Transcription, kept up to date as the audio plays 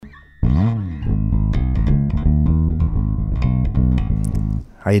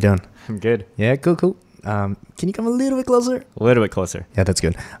How you doing? I'm good. Yeah, cool. Can you come a little bit closer? A little bit closer. Yeah, that's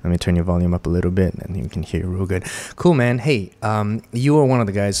good. Let me turn your volume up a little bit and you can hear real good. Cool, man. Hey, you are one of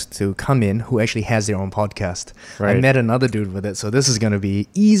the guys to come in who actually has their own podcast. Right. I met another dude with it, so this is going to be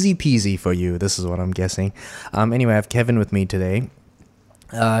easy peasy for you. This is what I'm guessing. Anyway, I have Kevin with me today.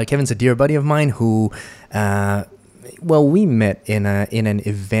 Kevin's a dear buddy of mine who, we met in an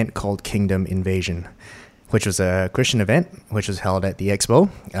event called Kingdom Invasion, which was a Christian event, which was held at the Expo.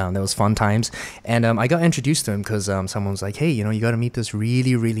 That was fun times. And I got introduced to him because someone was like, hey, you got to meet this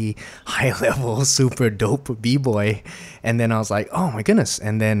really, really high-level, super dope B-boy. And then I was like, oh, my goodness.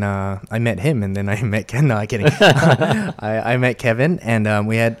 And then I met him, and then I met Ken. No, I'm kidding. I met Kevin, and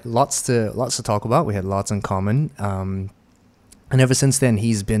we had lots to talk about. We had lots in common. And ever since then,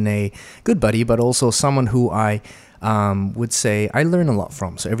 he's been a good buddy, but also someone who I would say I learn a lot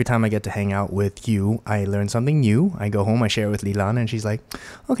from. So every time I get to hang out with you, I learn something new. I go home, I share it with Lilan, and she's like,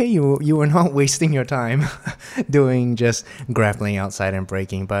 okay, you were not wasting your time doing just grappling outside and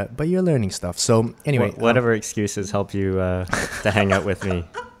breaking, but you're learning stuff. So anyway. Whatever excuses help you to hang out with me.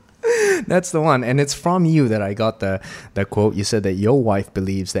 That's the one. And it's from you that I got the quote. You said that your wife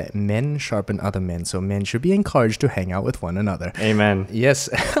believes that men sharpen other men, so men should be encouraged to hang out with one another. Amen. Yes.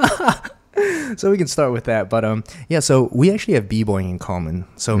 So we can start with that. But so we actually have b-boying in common.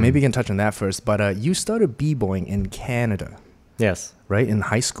 So maybe we can touch on that first. But you started b-boying in Canada. Yes. Right? In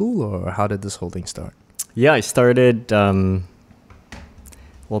high school, or how did this whole thing start? Yeah, I started back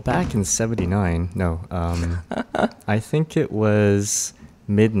in 79. No. I think it was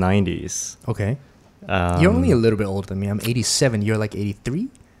mid-90s. Okay. You're only a little bit older than me. I'm 87. You're like 83?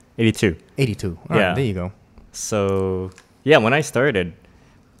 82. 82. All Yeah. right, there you go. So, yeah, when I started,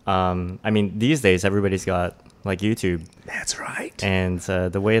 these days everybody's got like YouTube. That's right. And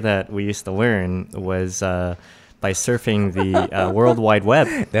the way that we used to learn was by surfing the World Wide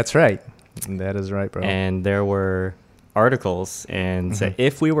Web. That's right. That is right, bro. And there were articles, and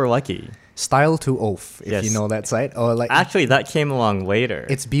if we were lucky. Style to Oath, if Yes. you know that site. Or like Actually, that came along later.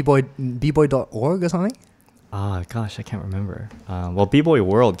 it's bboy.org or something? Gosh, I can't remember. B-Boy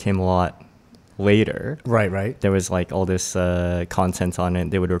World came a lot later. Right. There was like all this content on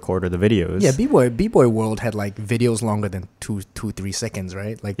it. They would record all the videos. Yeah, b-boy world had like videos longer than 3 seconds,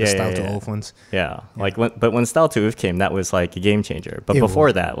 right? Like the Style to Oath ones. Yeah. When Style to Oof came, that was like a game changer. But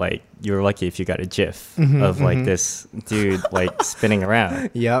before that, like you were lucky if you got a GIF of like this dude like spinning around.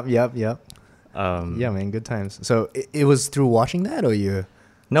 Yep. Yeah, man, good times. So it was through watching that, or you?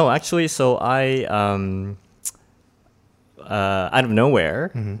 No, actually, so I out of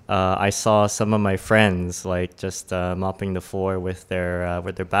nowhere, I saw some of my friends like just mopping the floor with their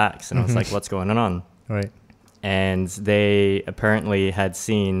backs, and I was like, "What's going on?" Right. And they apparently had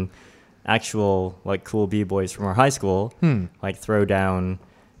seen actual like cool b-boys from our high school like throw down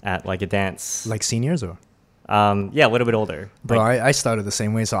at like a dance. Like seniors, or? Yeah, a little bit older. Bro, Like, I started the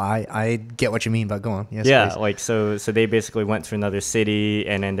same way, so I get what you mean, but go on. Yes, yeah, please. like so they basically went to another city,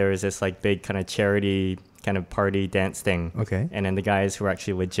 and then there was this like big kind of charity kind of party dance thing. Okay. And then the guys who were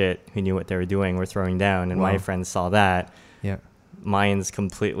actually legit, who knew what they were doing, were throwing down, and Wow. my friends saw that. Yeah. Mind's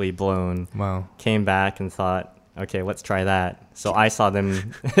completely blown. Wow. Came back and thought, okay, let's try that. So I saw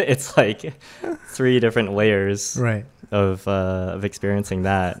them. It's like 3 different layers Right. of experiencing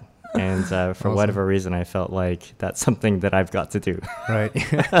that. And for Awesome. whatever reason, I felt like that's something that I've got to do. Right.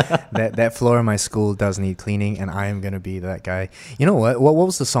 that floor in my school does need cleaning, and I am going to be that guy. You know what? What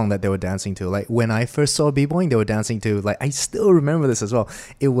was the song that they were dancing to? Like, when I first saw b-boying, they were dancing to, like, I still remember this as well.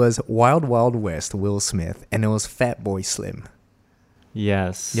 It was Wild Wild West, Will Smith, and it was Fat Boy Slim.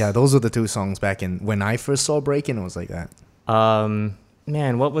 Yes. Yeah, those were the 2 songs back in, when I first saw breaking, it was like that.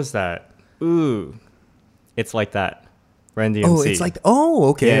 Man, what was that? Ooh. It's Like That. Run DMC. Oh, it's like,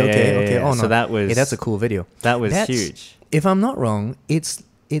 okay. Yeah. Oh, no. So that was... Hey, that's a cool video. That was That's huge. If I'm not wrong, it's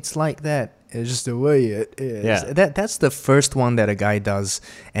like that. It's just the way it is. Yeah. That's the first one that a guy does,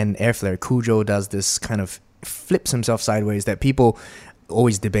 and Airflare Cujo does this kind of flips himself sideways that people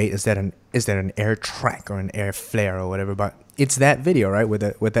always debate is that an air track or an air flare or whatever, but it's that video, right, with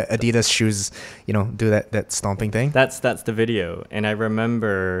the Adidas shoes, do that stomping thing. That's the video. And I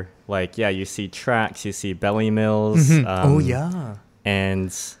remember, like, yeah, you see tracks, you see belly mills. Oh yeah.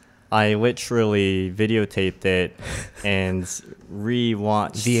 And I literally videotaped it and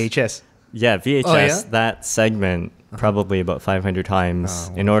rewatched VHS. Yeah, VHS. Oh, yeah? That segment probably about 500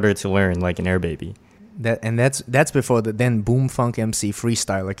 times in order to learn like an Air Baby. That's before then Boom Funk MC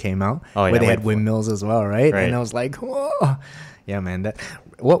Freestyler came out, where they had windmills as well, right? And I was like, whoa. Yeah, man.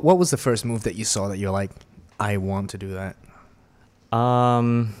 What was the first move that you saw that you're like, I want to do that?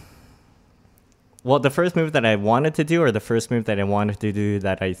 Well, the first move that I wanted to do, or the first move that I wanted to do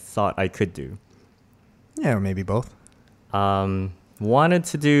that I thought I could do? Yeah, or maybe both. Wanted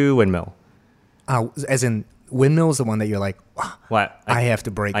to do windmill. As in windmill is the one that you're like, wow, What? I have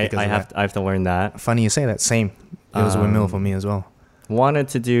to break because I of have that. I have to learn that. Funny you say that. Same. It was windmill for me as well. Wanted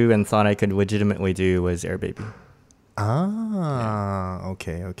to do and thought I could legitimately do was Air Baby.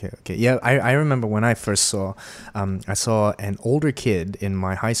 Okay. Yeah, I remember when I first saw, I saw an older kid in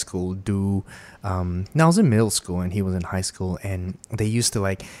my high school do, now I was in middle school and he was in high school, and they used to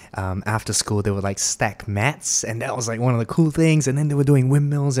like, after school they would like stack mats, and that was like one of the cool things, and then they were doing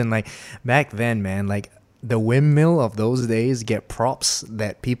windmills, and like back then, man, like the windmill of those days get props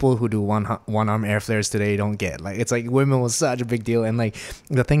that people who do one arm air flares today don't get. Like, it's like windmill was such a big deal, and like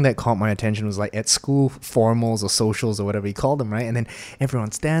the thing that caught my attention was like at school formals or socials or whatever you call them, right? And then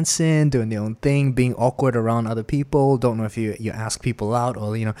everyone's dancing, doing their own thing, being awkward around other people. Don't know if you ask people out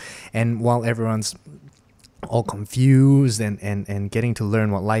or and while everyone's all confused and getting to learn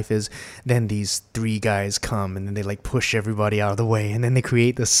what life is, then these three guys come and then they like push everybody out of the way, and then they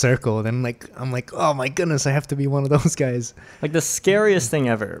create this circle. Then I'm like, oh my goodness, I have to be one of those guys. Like the scariest thing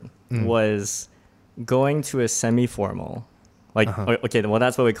ever was going to a semi-formal. Like, okay, well,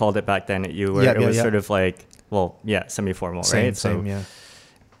 that's what we called it back then. It was sort of like, well, yeah, semi-formal, right? Same, yeah.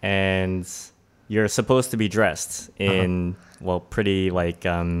 And you're supposed to be dressed in, well, pretty like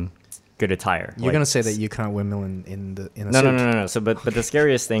good attire. You're gonna say that you can't windmill in a suit. No. So, but the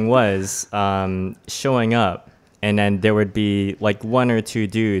scariest thing was showing up, and then there would be like one or two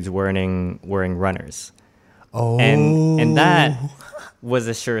dudes wearing runners. Oh, and that was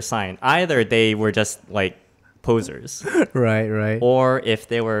a sure sign. Either they were just like posers, right, or if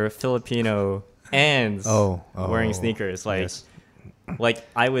they were Filipino and wearing sneakers, like. Yes. Like,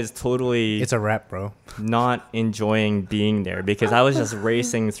 I was totally... It's a wrap, bro. ...not enjoying being there because I was just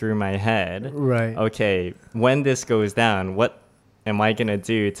racing through my head. Right. Okay, when this goes down, what am I going to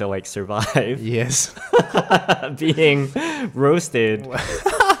do to, like, survive? Yes. Being roasted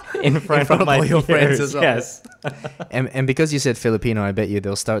in front of my all your friends peers. as well. Yes. And because you said Filipino, I bet you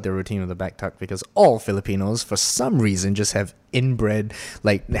they'll start their routine with a back tuck, because all Filipinos, for some reason, just have inbred,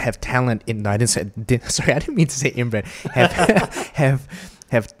 like have talent in. No, I didn't mean to say inbred. Have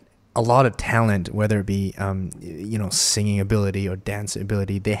a lot of talent, whether it be singing ability or dance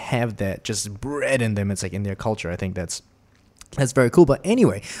ability. They have that just bred in them. It's like in their culture. I think that's very cool. But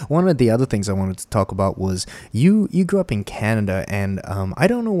anyway, one of the other things I wanted to talk about was you grew up in Canada, and I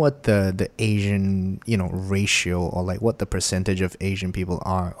don't know what the Asian ratio, or like what the percentage of Asian people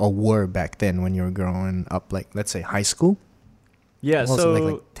are or were back then when you were growing up, like let's say high school. Yeah, What was so... it,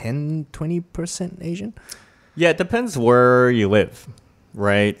 like 10-20% Asian? Yeah, it depends where you live,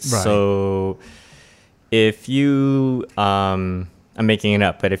 right? So if you... I'm making it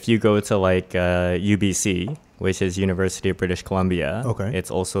up, but if you go to like UBC... which is University of British Columbia. Okay.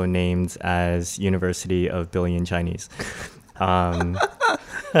 It's also named as University of Billion Chinese. And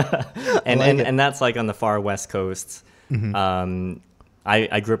that's like on the far west coast. Mm-hmm.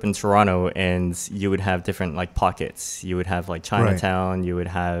 I grew up in Toronto, and you would have different like pockets. You would have like Chinatown. Right. You would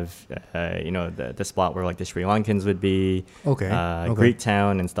have the spot where like the Sri Lankans would be. Okay. Greek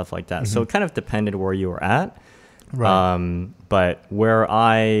town and stuff like that. Mm-hmm. So it kind of depended where you were at. Right. But where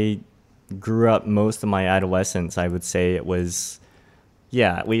I grew up most of my adolescence, I would say it was,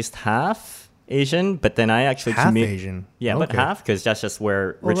 at least half Asian. But then I actually Asian, but half, because that's just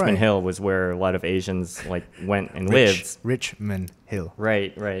where Richmond Hill was, where a lot of Asians like went and lived. Richmond Hill,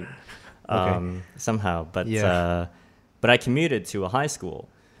 right. Somehow, but I commuted to a high school.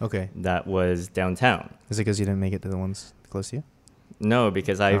 Okay, that was downtown. Is it because you didn't make it to the ones close to you? No,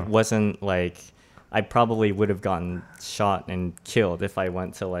 because I wasn't like. I probably would have gotten shot and killed if I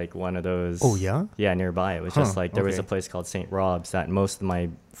went to like one of those. Oh, yeah? Yeah, nearby. It was just like there was a place called St. Rob's that most of my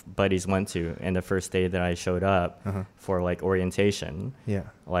buddies went to. And the first day that I showed up for like orientation,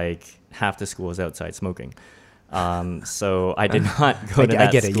 like half the school was outside smoking. So I did not go to that school.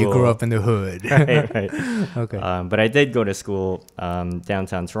 I get it. You grew up in the hood. right. Okay. But I did go to school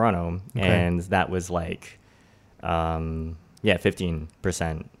downtown Toronto, and that was like, 15%.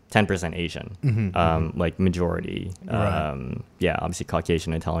 10% Asian, like majority. Obviously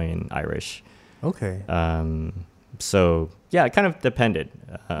Caucasian, Italian, Irish. Okay. So yeah, it kind of depended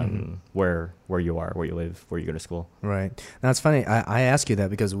where you are, where you live, where you go to school. Right. Now it's funny. I ask you that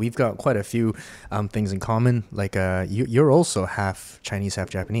because we've got quite a few things in common. Like you're also half Chinese, half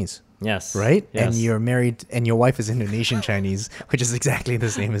Japanese. Yes. Right? Yes. And you're married, and your wife is Indonesian Chinese, which is exactly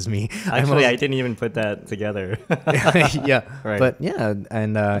the same as me. Actually, I didn't even put that together. Yeah. Right. But yeah,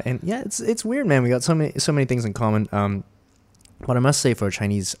 and yeah, it's weird, man. We got so many things in common. But I must say, for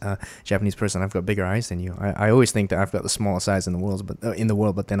a Japanese person, I've got bigger eyes than you. I always think that I've got the smallest eyes in the world,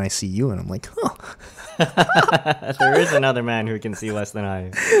 but then I see you and I'm like, oh. There is another man who can see less than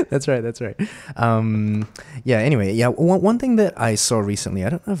I. That's right. Yeah. Anyway, yeah. One thing that I saw recently, I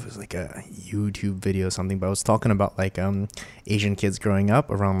don't know if it was like a YouTube video or something, but I was talking about like Asian kids growing up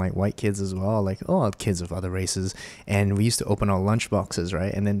around like white kids as well, like kids of other races, and we used to open our lunch boxes,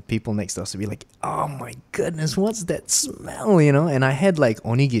 right? And then people next to us would be like, "Oh my goodness, what's that smell?" And I had like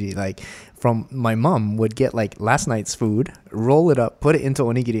onigiri, like from my mom would get like last night's food, roll it up, put it into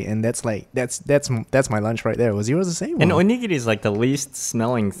onigiri, and that's my lunch right there. Was yours the same? And onigiri is like the least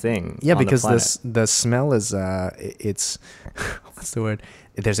smelling thing. Yeah, because the smell is it's what's the word?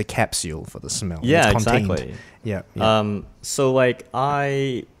 There's a capsule for the smell. Yeah, exactly. Yeah. So like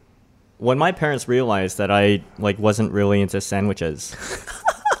when my parents realized that I like wasn't really into sandwiches,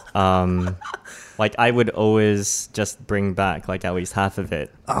 like I would always just bring back like at least half of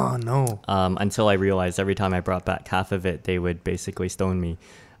it. Oh no. Until I realized every time I brought back half of it, they would basically stone me.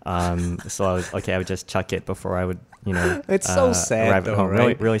 So I was okay. I would just chuck it before I would, it's so sad arrive though, at home. right?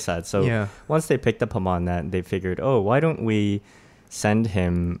 Really, really sad. So yeah. Once they picked up on that, they figured, oh, why don't we send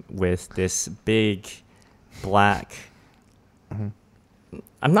him with this big black,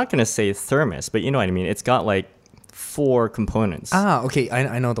 I'm not going to say thermos, but you know what I mean? It's got like 4 components. Okay.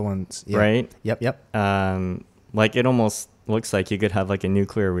 I know the ones. Yeah. Right? Yep. Like it almost looks like you could have like a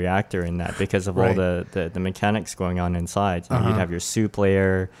nuclear reactor in that because of all the mechanics going on inside. You'd have your soup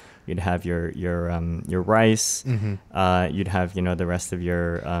layer, you'd have your rice, you'd have the rest of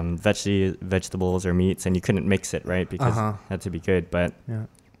your vegetables or meats, and you couldn't mix it, right, because it had to be good. But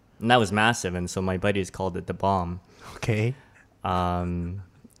and that was massive, and so my buddies called it the bomb. Okay.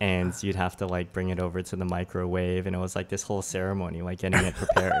 And you'd have to like bring it over to the microwave, and it was like this whole ceremony, like getting it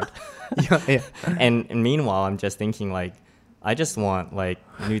prepared. Yeah. And meanwhile, I'm just thinking like, I just want like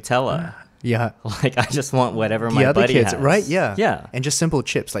Nutella. Yeah. Like I just want whatever the my other buddy kids, has. right? Yeah. Yeah. And just simple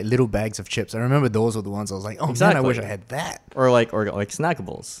chips, like little bags of chips. I remember those were the ones I was like, oh Exactly. man, I wish I had that. Or like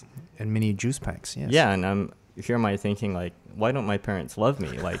snackables. And mini juice packs. Yes. Yeah, and here am I thinking like, why don't my parents love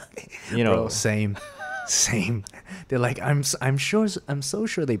me? Like, Bro, same. They're like, I'm so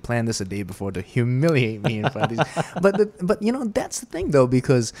sure they planned this a day before to humiliate me in front of these. But that's the thing though,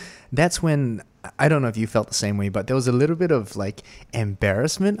 because that's when, I don't know if you felt the same way, but there was a little bit of like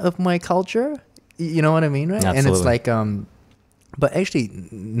embarrassment of my culture. You know what I mean, right? Absolutely. And it's like, but actually,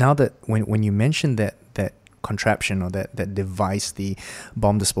 now that when you mentioned that contraption or that device, the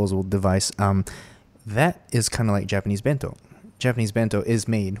bomb disposal device, that is kind of like Japanese bento. Japanese bento is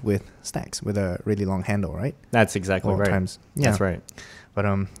made with stacks with a really long handle, right? That's exactly right. Times. Yeah. That's right. But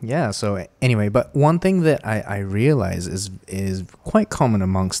so anyway, but one thing that I realize is quite common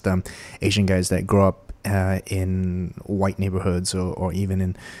amongst Asian guys that grow up in white neighborhoods or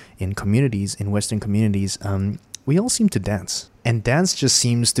even in communities, in Western communities, we all seem to dance. And dance just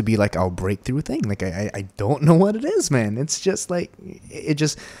seems to be like our breakthrough thing. Like I don't know what it is, man. It's just like, I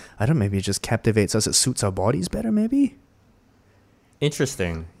don't know, maybe it just captivates us. It suits our bodies better, maybe.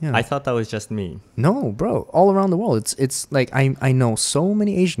 Interesting. Yeah. I thought that was just me. No, bro. All around the world, it's like I know so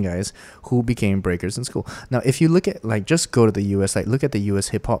many Asian guys who became breakers in school. Now, if you look at like just go to the U.S., like look at the U.S.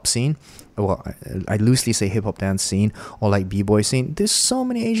 hip hop scene. Well, I loosely say hip hop dance scene or like b-boy scene. There's so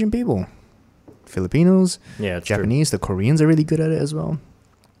many Asian people, Filipinos, Japanese. True. The Koreans are really good at it as well.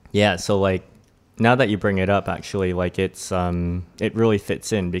 Yeah. So like now that you bring it up, actually, like it's it really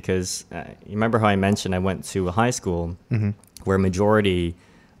fits in because you remember how I mentioned I went to a high school. Mm-hmm. Where majority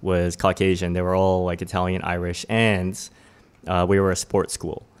was Caucasian. They were all like Italian, Irish, and we were a sports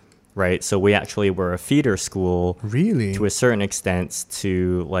school, right? So we actually were a feeder school, really, to a certain extent,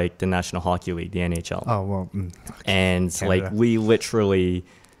 to like the National Hockey League, the NHL. Oh well, and Canada. Like we literally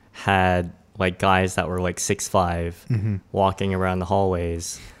had like guys that were like 6'5", walking around the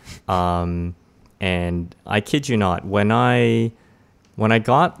hallways, and I kid you not, when I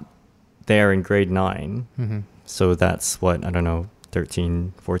got there in grade 9. So that's what, I don't know,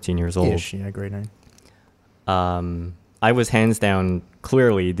 13, 14 years old. Ish, yeah, grade 9. I was hands down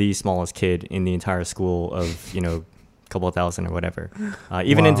clearly the smallest kid in the entire school of, a couple of thousand or whatever.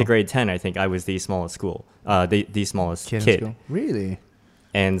 Even into grade 10, I think I was the smallest the smallest kid. Really?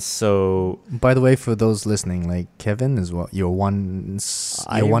 And so... By the way, for those listening, like Kevin is what? You're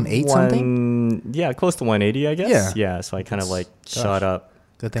 180 something? Yeah, close to 180, I guess. Yeah, so I kind of like shot up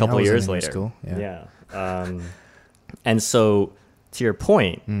a couple of years later. School. Yeah. And so, to your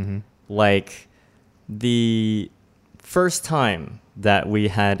point, like the first time that we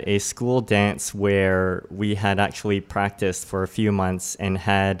had a school dance where we had actually practiced for a few months and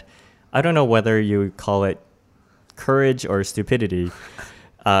had, I don't know whether you call it courage or stupidity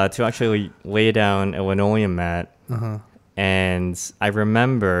to actually lay down a linoleum mat. And I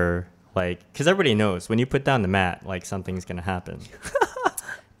remember, like, because everybody knows when you put down the mat, like, something's going to happen.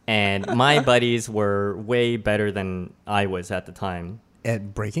 And my buddies were way better than I was at the time.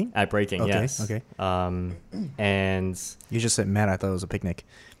 At breaking? At breaking, okay, yes. Okay. And you just said mat. I thought it was a picnic.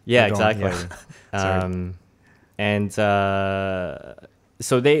 Yeah, exactly. And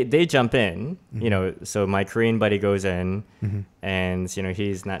so they jump in, you know, so my Korean buddy goes in and, you know,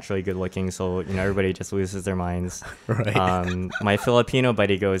 he's naturally good looking. So, you know, everybody just loses their minds. Right. My Filipino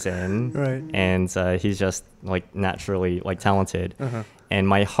buddy goes in right. And he's just like naturally like talented. And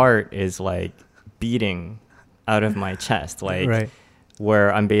my heart is like beating out of my chest, like right.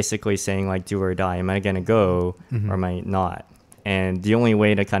 where I'm basically saying like, do or die. Am I going to go or am I not? And the only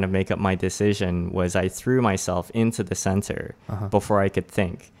way to kind of make up my decision was I threw myself into the center before I could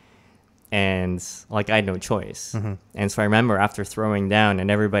think. And like I had no choice. And so I remember after throwing down and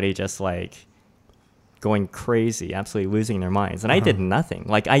everybody just like going crazy, absolutely losing their minds. And I did nothing.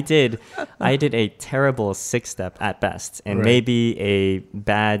 Like I did a terrible 6-step at best and maybe a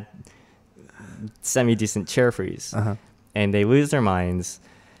bad semi-decent chair freeze. And they lose their minds.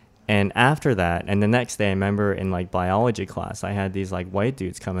 And after that, and the next day, I remember in like biology class, I had these like white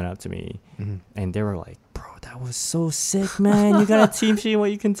dudes coming up to me and they were like, bro, that was so sick, man. You got a team sheet,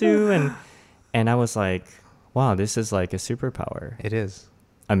 what you can do. And I was like, wow, this is like a superpower. It is.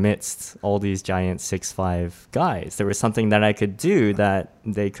 Amidst all these giant 6'5" guys, there was something that I could do that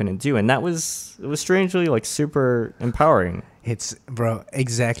they couldn't do. And it was strangely like super empowering. It's, bro,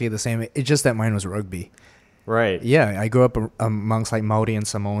 exactly the same. It's just that mine was rugby. Right. Yeah, I grew up amongst like Maori and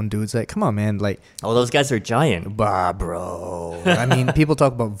Samoan dudes. Like, come on, man. Like, oh, those guys are giant. Bah, bro. I mean, people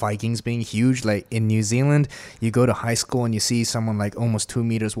talk about Vikings being huge. Like in New Zealand, you go to high school and you see someone like almost 2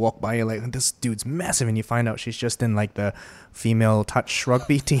 meters walk by. You're like, this dude's massive, and you find out she's just in like the female touch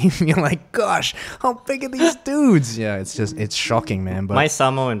rugby team. You're like, gosh, how big are these dudes? Yeah, it's shocking, man. But my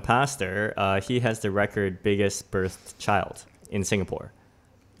Samoan pastor, he has the record biggest birthed child in Singapore.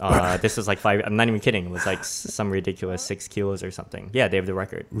 This was like 5, I'm not even kidding. It was like some ridiculous 6 kilos or something. Yeah, they have the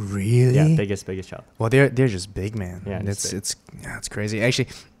record. Really? Yeah, biggest child. Well, they're just big, man. Yeah, it's crazy. Actually,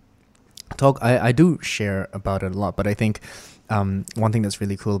 I do share about it a lot, but I think one thing that's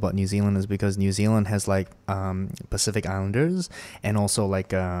really cool about New Zealand is because New Zealand has like Pacific Islanders and also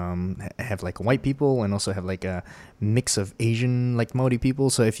like have like white people and also have like a mix of Asian like Maori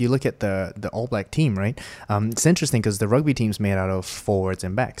people. So if you look at the All Black team, right, it's interesting because the rugby team's made out of forwards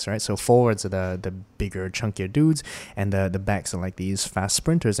and backs, right? So forwards are the bigger, chunkier dudes, and the backs are like these fast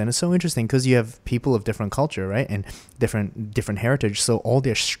sprinters. And it's so interesting because you have people of different culture, right, and different heritage. So all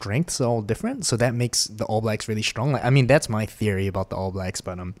their strengths are all different. So that makes the All Blacks really strong. Like, I mean, that's my theory about the All Blacks,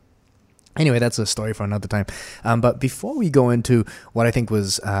 but anyway, that's a story for another time. But before we go into what I think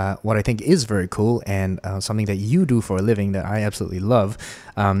is very cool and something that you do for a living that I absolutely love,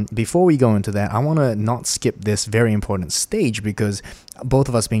 before we go into that, I want to not skip this very important stage because both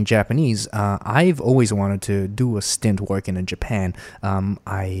of us being Japanese, I've always wanted to do a stint working in Japan.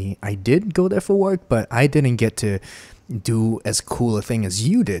 I did go there for work, but I didn't get to do as cool a thing as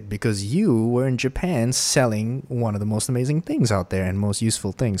you did because you were in Japan selling one of the most amazing things out there and most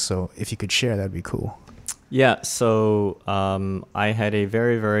useful things. So if you could share, that'd be cool. Yeah, so I had a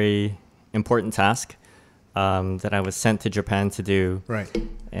very, very important task that I was sent to Japan to do. Right.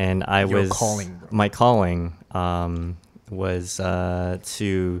 And my calling was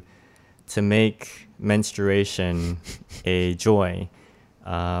to make menstruation a joy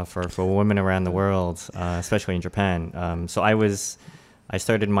for women around the world, especially in Japan. So I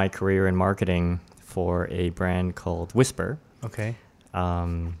started my career in marketing for a brand called Whisper. Okay.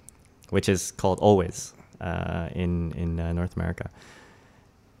 Which is called Always in North America.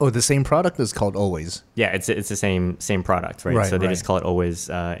 Oh, the same product is called Always. Yeah, it's the same product, right? So they just call it Always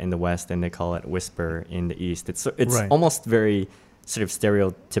in the West, and they call it Whisper in the East. It's almost very sort of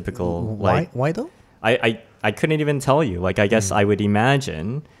stereotypical. Why though? I couldn't even tell you. Like, I guess I would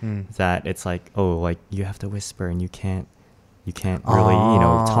imagine that it's like, oh, like you have to whisper and you can't really,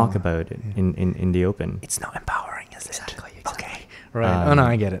 talk about it in the open. It's not empowering, is it? Exactly. Okay. Right. No,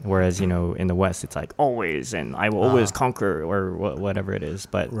 I get it. Whereas, in the West, it's like always, and I will always conquer or whatever it is.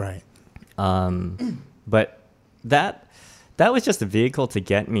 But right. But that was just a vehicle to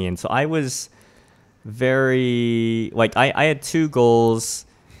get me. And so I was very like I had two goals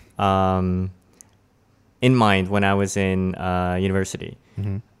in mind when I was in university.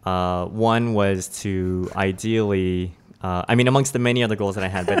 One was to ideally, amongst the many other goals that I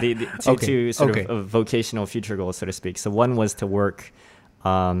had, but two sort of vocational future goals, so to speak. So one was to work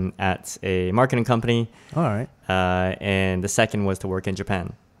at a marketing company. All right. And the second was to work in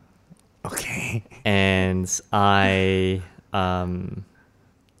Japan. Okay. And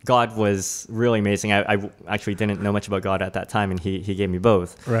God was really amazing. I actually didn't know much about God at that time, and he gave me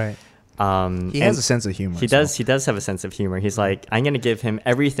both. Right. He has a sense of humor. He does have a sense of humor. He's like, I'm going to give him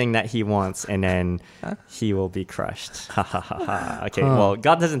everything that he wants, and then he will be crushed. Ha ha ha ha. Okay, well,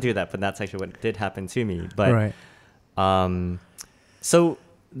 God doesn't do that, but that's actually what did happen to me. But so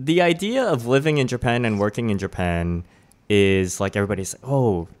the idea of living in Japan and working in Japan is like everybody's like,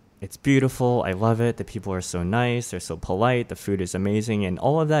 oh, it's beautiful. I love it. The people are so nice. They're so polite. The food is amazing. And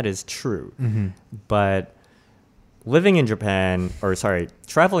all of that is true. Mm-hmm. But living in Japan,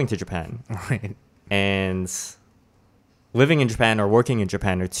 traveling to Japan, right, and living in Japan or working in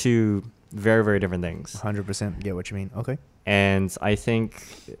Japan are two very, very different things. 100% get what you mean. Okay. And I think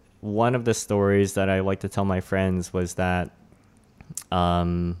one of the stories that I like to tell my friends was that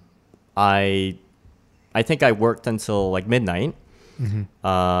I think I worked until like midnight, mm-hmm.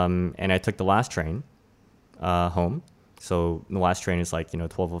 And I took the last train home. So the last train is like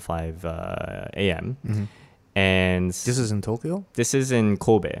 12:05 a.m. Mm-hmm. And this is in Tokyo? This is in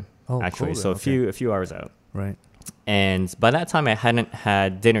Kobe, actually. Kobe, so a few hours out. Right. And by that time, I hadn't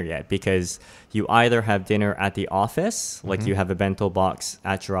had dinner yet, because you either have dinner at the office, mm-hmm. like you have a bento box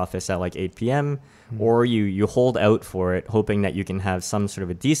at your office at like 8 p.m., mm-hmm. or you hold out for it, hoping that you can have some sort of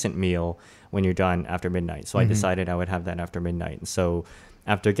a decent meal when you're done after midnight. So mm-hmm. I decided I would have that after midnight. And so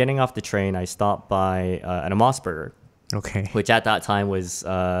after getting off the train, I stopped by at a Moss Burger. Okay. Which at that time was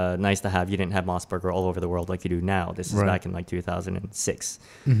nice to have. You didn't have Moss Burger all over the world like you do now. This is back in like 2006.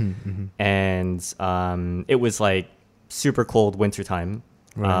 Mm-hmm, mm-hmm. And it was like super cold winter time.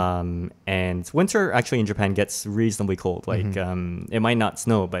 Right. And winter actually in Japan gets reasonably cold. Like mm-hmm. It might not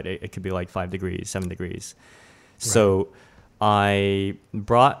snow, but it could be like 5 degrees, 7 degrees. Right. So I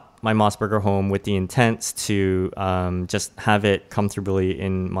brought my Moss Burger home with the intent to just have it comfortably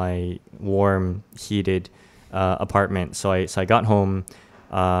in my warm, heated apartment. So I got home,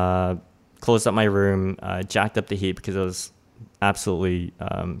 closed up my room, jacked up the heat because it was absolutely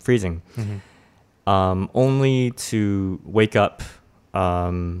freezing. Mm-hmm. Only to wake up,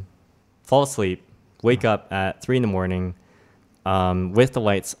 fall asleep, wake up at 3 a.m. With the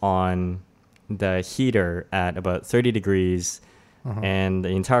lights on, the heater at about 30 degrees, uh-huh. and the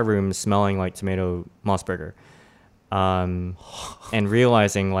entire room smelling like tomato Moss Burger, and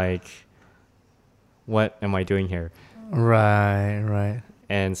realizing like, what am I doing here? Right.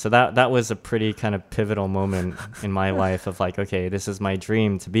 And so that was a pretty kind of pivotal moment in my life of like, okay, this is my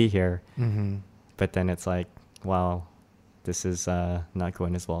dream to be here. Mm-hmm. But then it's like, wow, this is not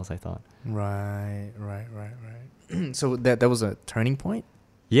going as well as I thought. Right. So that was a turning point?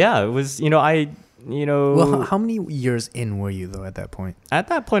 Yeah, it was, Well, how many years in were you though at that point? At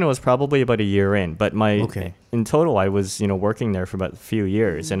that point, it was probably about a year in. But in total, I was, working there for about a few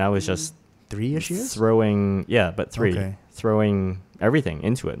years, and I was just 3-ish years? Throwing everything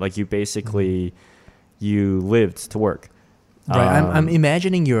into it. Like you basically, you lived to work. Right. I'm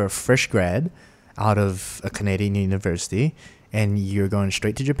imagining you're a fresh grad out of a Canadian university, and you're going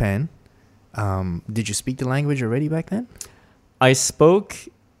straight to Japan. Did you speak the language already back then? I spoke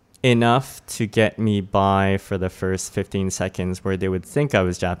enough to get me by for the first 15 seconds where they would think I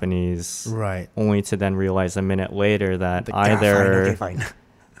was Japanese. Right. Only to then realize a minute later that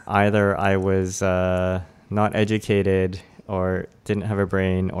either I was not educated or didn't have a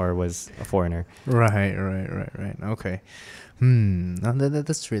brain or was a foreigner. Right. Okay.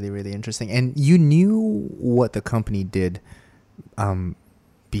 That's really, really interesting. And you knew what the company did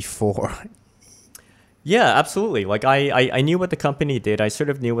before? Yeah, absolutely. Like I knew what the company did. I sort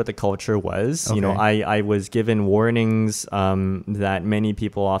of knew what the culture was. Okay. I was given warnings that many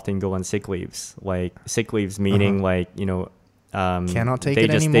people often go on sick leaves. Like sick leaves meaning cannot take it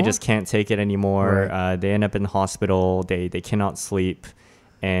anymore? They just can't take it anymore. Right. They end up in the hospital. They cannot sleep,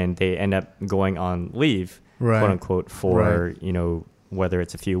 and they end up going on leave, quote unquote, for whether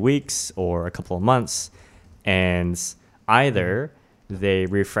it's a few weeks or a couple of months, and either they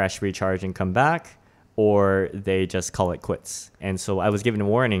refresh, recharge, and come back, or they just call it quits. And so I was given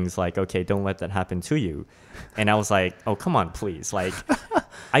warnings like, okay, don't let that happen to you. And I was like, oh, come on, please. Like,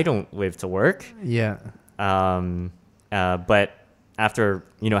 I don't live to work. Yeah. But after,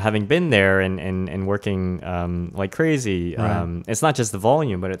 having been there and working like crazy, it's not just the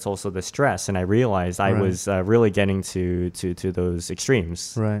volume, but it's also the stress. And I realized I was really getting to those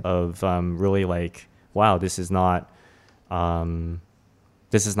extremes of really like, wow, this is not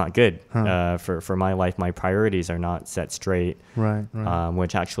good for my life. My priorities are not set straight,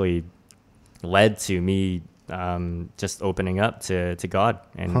 which actually led to me just opening up to God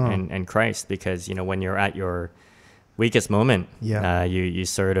and Christ, because when you're at your weakest moment, you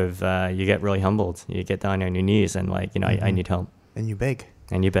sort of you get really humbled. You get down on your knees and I need help. And you beg.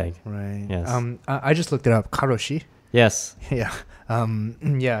 Right. Yes. I just looked it up. Karoshi. Yes. Yeah.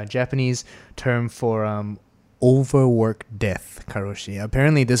 Japanese term for overworked death. Karoshi.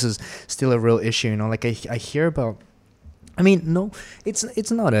 Apparently, this is still a real issue. I hear about. I mean, no, it's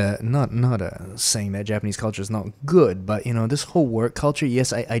not a saying that Japanese culture is not good, but this whole work culture,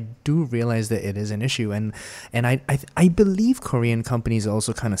 yes, I do realize that it is an issue, and I believe Korean companies are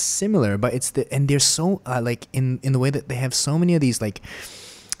also kind of similar, but they're so in the way that they have so many of these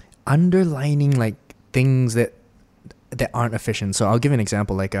underlining things that aren't efficient. So I'll give an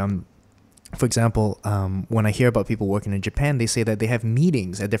example, for example, when I hear about people working in Japan, they say that they have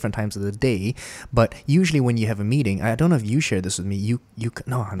meetings at different times of the day. But usually, when you have a meeting, I don't know if you shared this with me.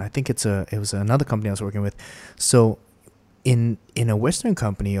 And I think it was another company I was working with. So, in a Western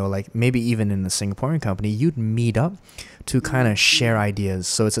company, or maybe even in a Singaporean company, you'd meet up to kind of share ideas.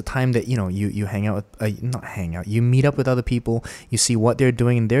 So it's a time that you hang out with not hang out. You meet up with other people. You see what they're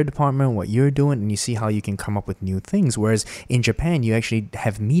doing in their department, what you're doing, and you see how you can come up with new things. Whereas in Japan, you actually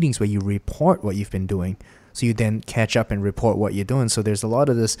have meetings where you report what you've been doing. So you then catch up and report what you're doing. So there's a lot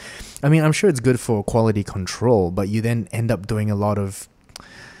of this. I mean, I'm sure it's good for quality control, but you then end up doing a lot of,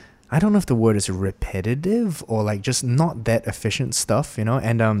 I don't know if the word is repetitive or just not that efficient stuff,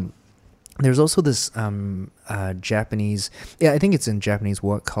 and there's also this Japanese, I think it's in Japanese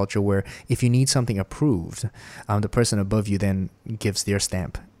work culture, where if you need something approved, the person above you then gives their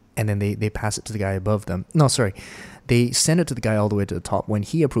stamp, and then they pass it to the guy above them. No, sorry. They send it to the guy all the way to the top. When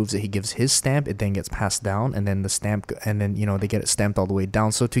he approves it, he gives his stamp. It then gets passed down, and then the stamp, and then they get it stamped all the way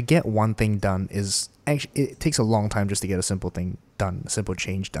down. So to get one thing done it takes a long time just to get a simple thing done, a simple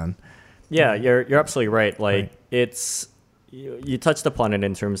change done. Yeah, you're absolutely right. It's you touched upon it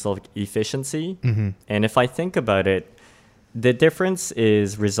in terms of efficiency, and if I think about it, the difference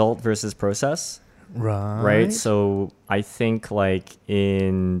is result versus process. Right. So I think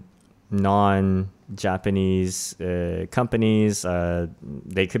in non-Japanese companies,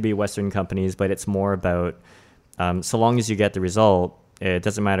 they could be Western companies, but it's more about so long as you get the result, it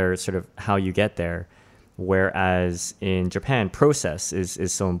doesn't matter sort of how you get there. Whereas in Japan, process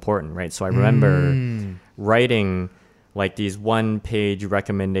is so important, right? So I remember writing these one-page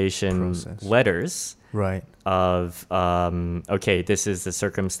recommendation letters, right? Of okay, this is the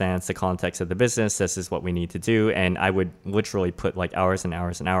circumstance, the context of the business. This is what we need to do, and I would literally put hours and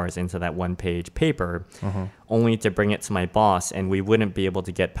hours and hours into that one-page paper, only to bring it to my boss, and we wouldn't be able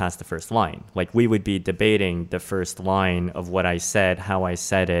to get past the first line. We would be debating the first line of what I said, how I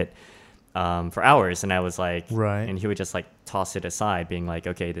said it, for hours, and I was right, and he would just toss it aside, being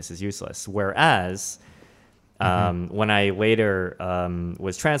okay, this is useless. Whereas when I later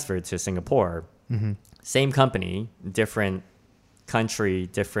was transferred to Singapore, same company, different country,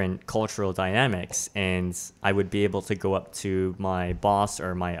 different cultural dynamics, and I would be able to go up to my boss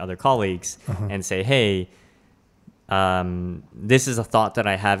or my other colleagues and say, hey, this is a thought that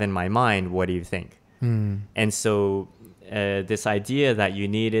I have in my mind, what do you think? And so this idea that you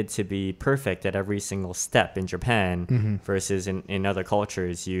needed to be perfect at every single step in Japan versus in other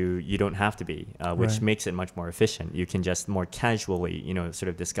cultures, you don't have to be, which makes it much more efficient. You can just more casually, sort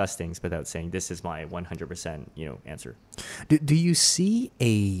of discuss things without saying this is my 100%, answer. Do you see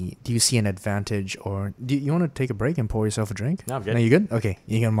an advantage, or do you want to take a break and pour yourself a drink? No, I'm good. No, you good? Okay,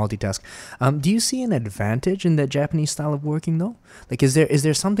 you can multitask. Do you see an advantage in the Japanese style of working though? Is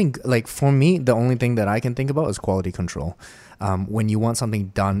there something, for me, the only thing that I can think about is quality control. When you want something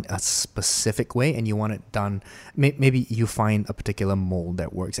done a specific way and you want it done, maybe you find a particular mold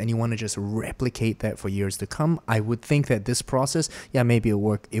that works and you want to just replicate that for years to come. I would think that this process, maybe it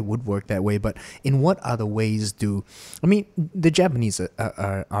would work that way, but in what other ways the Japanese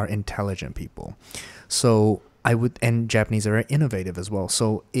are intelligent people. So and Japanese are innovative as well.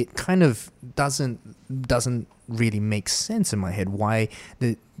 So it kind of doesn't really make sense in my head why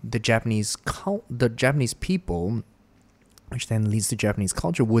the Japanese people, which then leads to Japanese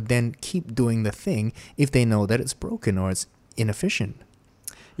culture, would then keep doing the thing if they know that it's broken or it's inefficient.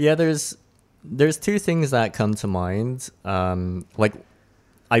 Yeah, there's two things that come to mind. I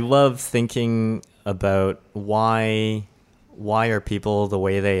love thinking about why are people the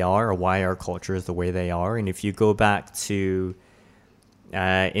way they are, or why are cultures the way they are. And if you go back to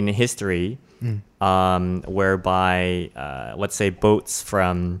in history, whereby let's say boats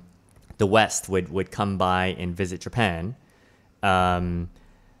from the West would come by and visit Japan.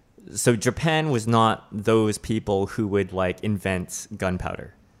 So Japan was not those people who would invent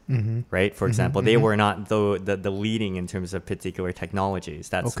gunpowder, right? For example, they were not the leading in terms of particular technologies.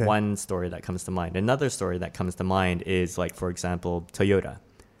 That's one story that comes to mind. Another story that comes to mind is like, for example, Toyota.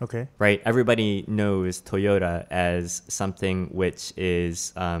 Okay. Right? Everybody knows Toyota as something which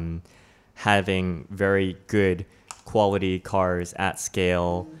is having very good quality cars at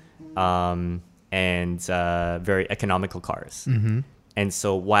scale, and very economical cars. And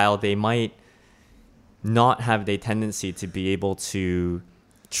so while they might not have the tendency to be able to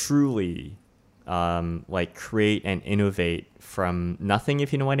truly like create and innovate from nothing,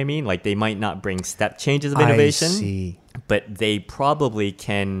 if you know what I mean, like they might not bring step changes of innovation, I see. but they probably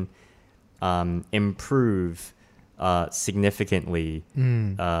can improve significantly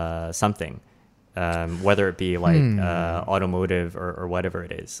something. Whether it be like automotive or whatever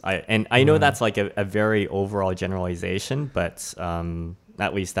it is. I know that's like a very overall generalization, but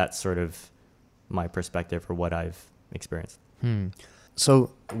at least that's sort of my perspective or what I've experienced.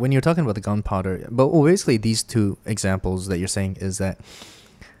 So when you're talking about the gunpowder, but basically these two examples that you're saying is that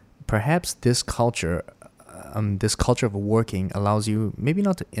perhaps this culture of working allows you maybe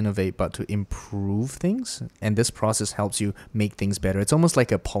not to innovate, but to improve things. And this process helps you make things better. It's almost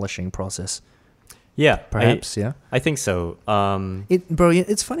like a polishing process. Yeah, perhaps. I think so.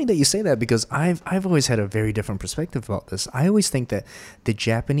 It's funny that you say that because I've always had a very different perspective about this. I always think that the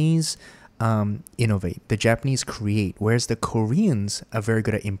Japanese innovate, the Japanese create, whereas the Koreans are very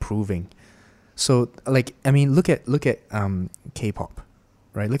good at improving. So, like, I mean, look at K-pop,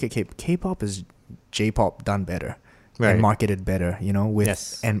 right? Look at K-pop is J-pop done better. Right. And marketed better, you know,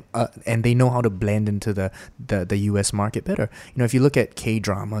 and they know how to blend into the US market better. You know, if you look at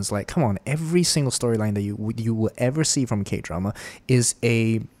K-dramas, like, come on, every single storyline that you will ever see from K-drama is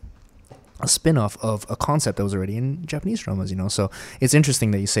a spin-off of a concept that was already in Japanese dramas, you know. So it's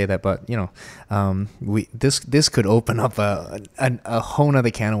interesting that you say that, but you know, this could open up a whole nother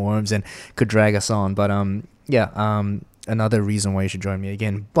can of worms and could drag us on. But another reason why you should join me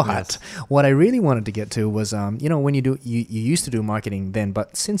again. But what I really wanted to get to was, you know, when you used to do marketing then,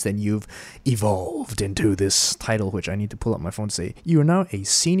 but since then you've evolved into this title, which I need to pull up my phone to say, you are now a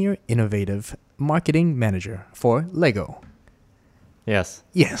senior innovative marketing manager for Lego. Yes.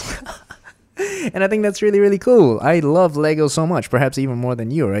 And I think that's really, really cool. I love Lego so much, perhaps even more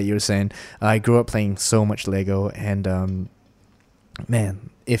than you, right? You were saying I grew up playing so much Lego, and man,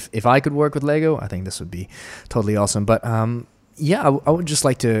 if I could work with Lego, I think this would be totally awesome. But I would just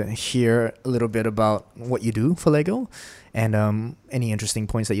like to hear a little bit about what you do for Lego, and any interesting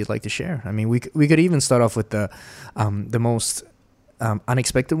points that you'd like to share. I mean, we could even start off with the most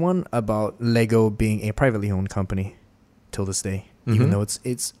unexpected one about Lego being a privately owned company till this day, even though it's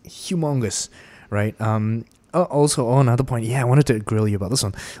humongous, right? Also, another point, I wanted to grill you about this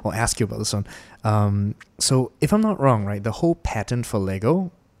one, or ask you about this one. So if I'm not wrong, right, the whole patent for Lego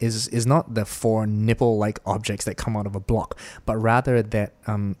is not the 4 nipple-like objects that come out of a block, but rather that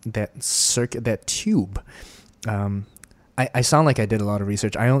tube. I sound like I did a lot of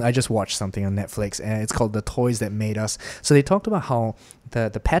research. I just watched something on Netflix, and it's called The Toys That Made Us. So they talked about how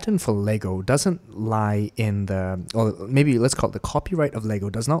the patent for Lego doesn't lie in or maybe let's call it the copyright of Lego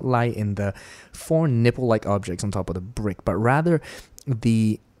does not lie in the 4 nipple-like objects on top of the brick, but rather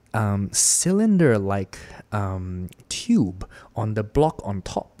the cylinder-like tube on the block on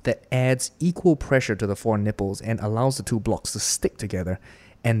top that adds equal pressure to the 4 nipples and allows the 2 blocks to stick together.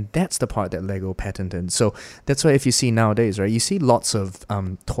 And that's the part that Lego patented. So that's why if you see nowadays, right, you see lots of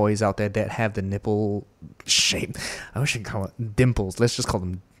toys out there that have the nipple shape. I wish I could call it dimples. Let's just call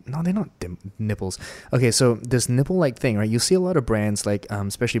them. No, they're not nipples. Okay, so this nipple-like thing, right? You see a lot of brands, like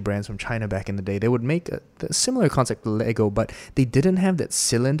especially brands from China back in the day. They would make a similar concept to Lego, but they didn't have that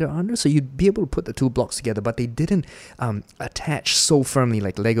cylinder under, so you'd be able to put the 2 blocks together, but they didn't attach so firmly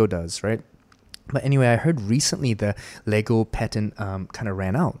like Lego does, right? But anyway, I heard recently the Lego patent kind of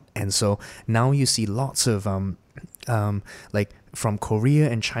ran out. And so now you see lots of, like from Korea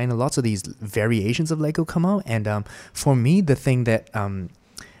and China, lots of these variations of Lego come out. And for me, the thing that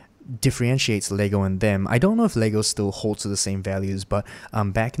differentiates Lego and them, I don't know if Lego still holds to the same values, but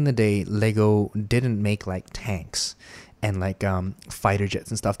back in the day, Lego didn't make like tanks and like fighter jets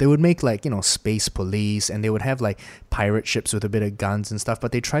and stuff. They would make like, you know, space police, and they would have like pirate ships with a bit of guns and stuff,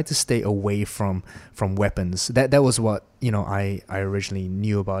 but they tried to stay away from weapons. That was what, you know, I originally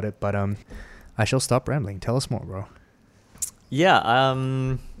knew about it. But I shall stop rambling. Tell us more, bro.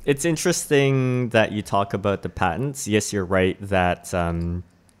 Yeah, it's interesting that you talk about the patents. Yes, you're right that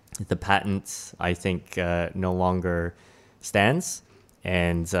the patent, I think, no longer stands,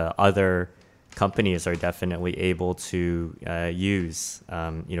 and other companies are definitely able to use,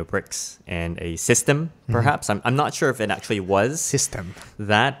 bricks and a system, perhaps. I'm not sure if it actually was system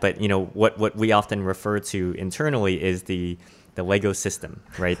that, but, what we often refer to internally is the Lego system,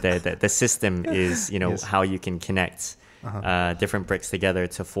 right? The system is, yes. how you can connect different bricks together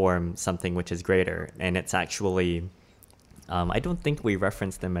to form something which is greater. And it's actually, I don't think we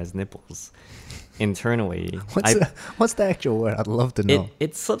reference them as nipples internally. What's the actual word? I'd love to know.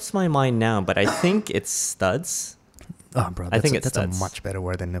 It slips my mind now, but I think it's studs. Oh, bro, that's a much better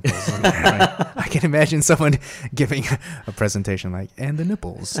word than nipples. Right? I can imagine someone giving a presentation like, and the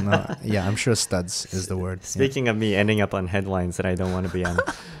nipples. No, yeah, I'm sure studs is the word. Speaking of me ending up on headlines that I don't want to be on.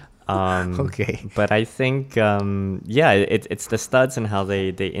 Okay. But I think, it's the studs and how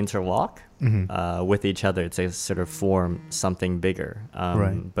they interlock with each other to sort of form something bigger.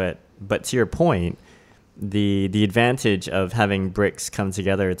 Right. But to your point, the advantage of having bricks come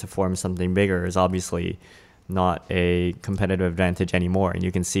together to form something bigger is obviously not a competitive advantage anymore. And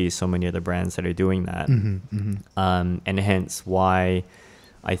you can see so many other brands that are doing that. And hence why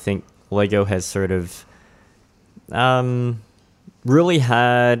I think Lego has sort of really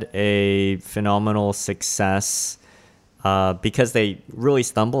had a phenomenal success because they really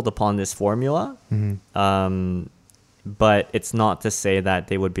stumbled upon this formula. But it's not to say that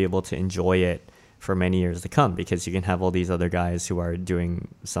they would be able to enjoy it for many years to come, because you can have all these other guys who are doing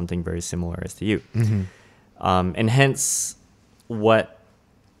something very similar as to you. And hence what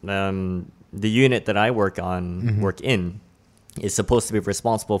the unit that I work in is supposed to be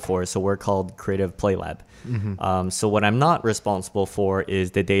responsible for. So we're called Creative Play Lab. So what I'm not responsible for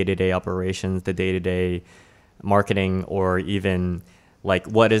is the day-to-day operations, the day-to-day marketing, or even like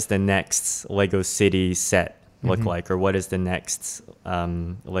what is the next Lego City set look like, or what is the next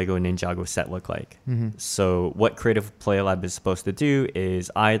Lego Ninjago set look like. So what Creative Play Lab is supposed to do is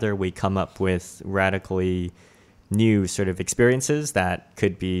either we come up with radically new sort of experiences that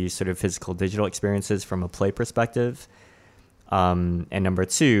could be sort of physical digital experiences from a play perspective, and number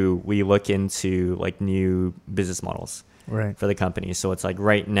two, we look into like new business models for the company. So it's like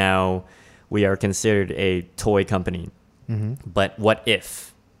right now we are considered a toy company, but what if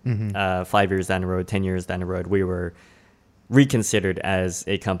 5 years down the road, 10 years down the road, we were reconsidered as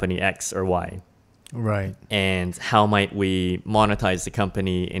a company X or Y? Right. And how might we monetize the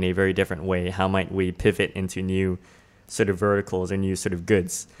company in a very different way? How might we pivot into new sort of verticals or new sort of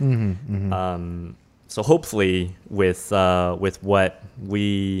goods? So hopefully with what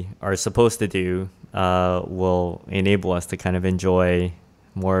we are supposed to do will enable us to kind of enjoy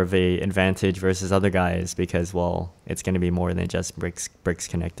more of a advantage versus other guys, because, well, it's going to be more than just bricks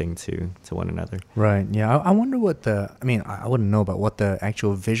connecting to one another. Right. Yeah. I wonder what I wouldn't know about what the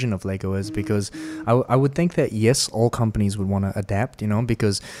actual vision of Lego is, because I would think that, yes, all companies would want to adapt,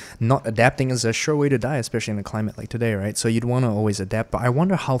 because not adapting is a sure way to die, especially in a climate like today, right? So you'd want to always adapt. But I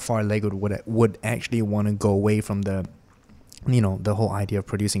wonder how far Lego would actually want to go away from the whole idea of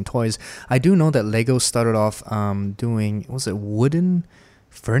producing toys. I do know that Lego started off doing, was it wooden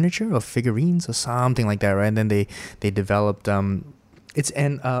furniture or figurines or something like that, right? And then they developed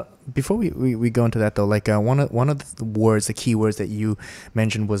before we go into that though, like one of the words, the key words that you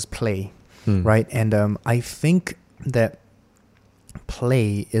mentioned was play, right? And I think that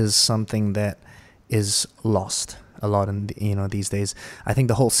play is something that is lost a lot in these days. I think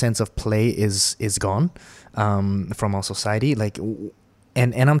the whole sense of play is gone from our society, like.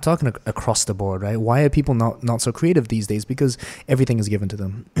 And I'm talking across the board, right? Why are people not so creative these days? Because everything is given to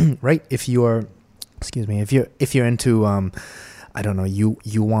them, right? If you're into, I don't know,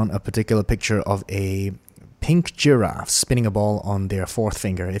 you want a particular picture of a pink giraffe spinning a ball on their fourth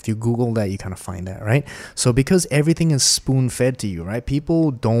finger. If you Google that, you kind of find that, right? So because everything is spoon-fed to you, right?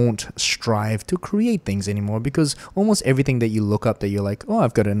 People don't strive to create things anymore, because almost everything that you look up that you're like, oh,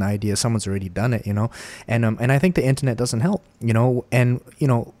 I've got an idea, someone's already done it, and I think the internet doesn't help, and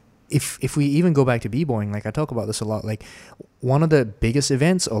if we even go back to b-boying, like I talk about this a lot, like one of the biggest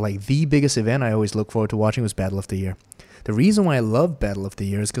events, or like the biggest event I always look forward to watching, was Battle of the Year. The reason why I love Battle of the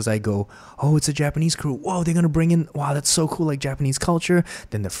Year is because I go, oh, it's a Japanese crew. Whoa, they're going to bring in, wow, that's so cool, like Japanese culture.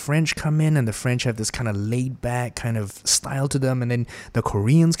 Then the French come in, and the French have this kind of laid back kind of style to them. And then the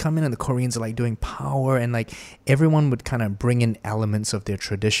Koreans come in, and the Koreans are like doing power. And like everyone would kind of bring in elements of their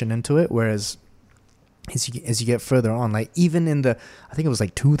tradition into it. Whereas as you get further on, like even in I think it was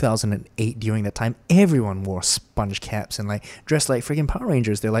like 2008, during that time, everyone wore sponge caps and like dressed like freaking Power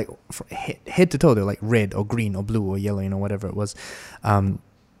Rangers. They're like head to toe, they're like red or green or blue or yellow, whatever it was.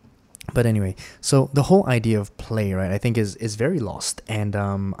 But anyway, so the whole idea of play, right, I think is very lost. And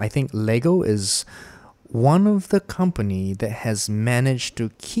I think Lego is one of the company that has managed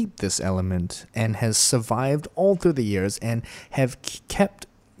to keep this element and has survived all through the years and have kept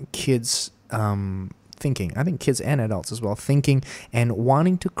kids thinking, I think kids and adults as well, thinking and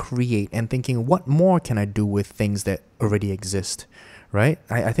wanting to create and thinking, what more can I do with things that already exist, right?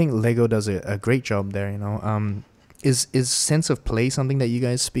 I think Lego does a great job there, you know. Is sense of play something that you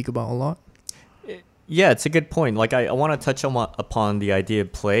guys speak about a lot? Yeah, it's a good point. Like, I want to touch upon the idea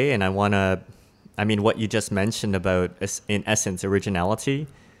of play, and I mean, what you just mentioned about, in essence, originality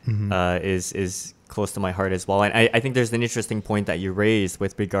is close to my heart as well. And I think there's an interesting point that you raised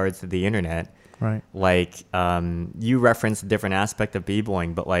with regards to the internet. Right. Like, you referenced a different aspect of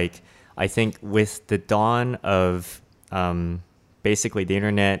b-boying, but like, I think with the dawn of basically the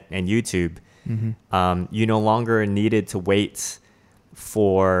internet and YouTube, you no longer needed to wait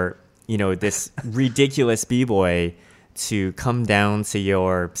for, you know, this ridiculous b-boy to come down to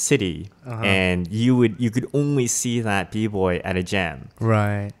your city, and you could only see that b-boy at a jam.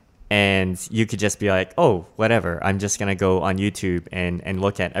 Right. And you could just be like, oh, whatever, I'm just going to go on YouTube and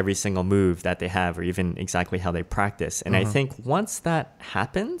look at every single move that they have, or even exactly how they practice. And I think once that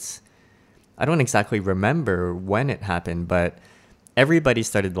happens, I don't exactly remember when it happened, but everybody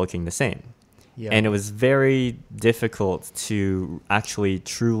started looking the same. Yeah. And it was very difficult to actually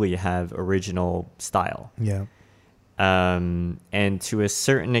truly have original style. Yeah. And to a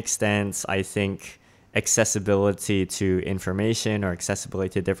certain extent, I think accessibility to information or accessibility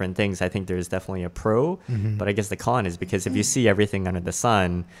to different things, I think there's definitely a pro, but I guess the con is because if you see everything under the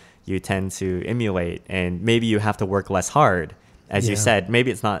sun, you tend to emulate, and maybe you have to work less hard. As you said,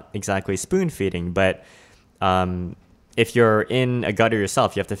 maybe it's not exactly spoon feeding, but if you're in a gutter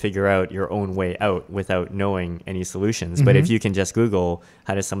yourself, you have to figure out your own way out without knowing any solutions. But if you can just Google,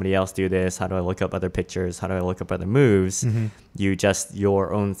 how does somebody else do this? How do I look up other pictures? How do I look up other moves?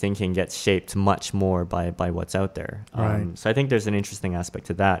 Your own thinking gets shaped much more by what's out there. Right. So I think there's an interesting aspect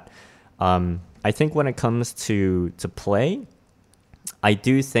to that. I think when it comes to play, I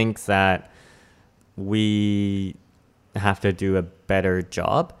do think that we have to do a better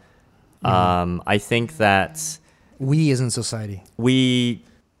job. I think that we as in society.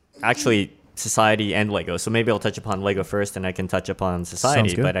 Society and Lego. So maybe I'll touch upon Lego first, and I can touch upon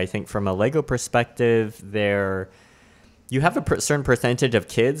society. But I think from a Lego perspective, you have a certain percentage of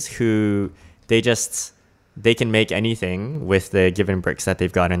kids who they can make anything with the given bricks that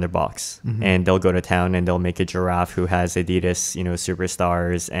they've got in their box. And they'll go to town and they'll make a giraffe who has Adidas,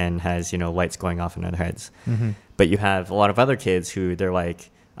 superstars and has, lights going off in their heads. But you have a lot of other kids who they're like,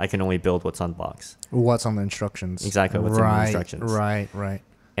 I can only build what's on the box. What's on the instructions. Exactly, what's in the instructions. Right.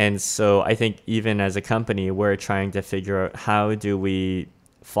 And so I think even as a company, we're trying to figure out how do we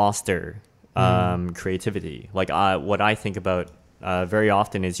foster creativity. Like what I think about very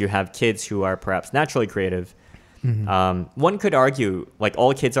often is you have kids who are perhaps naturally creative. One could argue like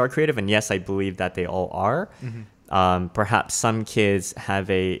all kids are creative, and yes, I believe that they all are. Perhaps some kids have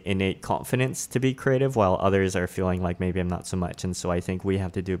a innate confidence to be creative, while others are feeling like maybe I'm not so much. And so I think we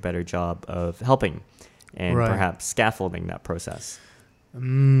have to do a better job of helping and perhaps scaffolding that process.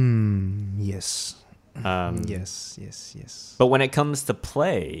 Yes. Yes. But when it comes to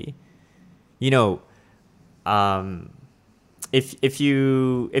play, if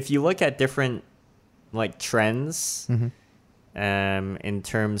you look at different like trends, in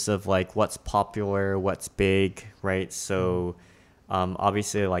terms of like what's popular, what's big, right? So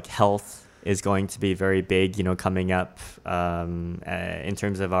obviously like health is going to be very big, coming up in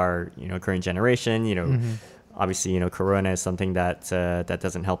terms of our, current generation, obviously, Corona is something that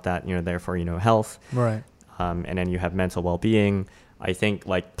doesn't help that, therefore, health. Right. And then you have mental well-being. I think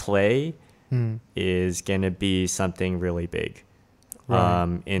like play is going to be something really big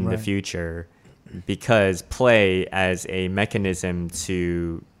in the future, because play as a mechanism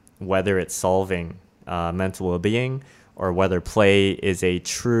to whether it's solving mental well-being or whether play is a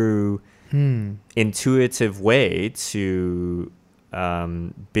true intuitive way to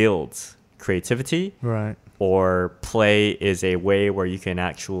build creativity, right? Or play is a way where you can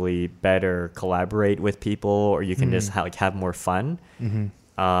actually better collaborate with people, or you can just have more fun.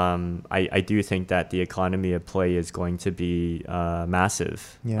 I do think that the economy of play is going to be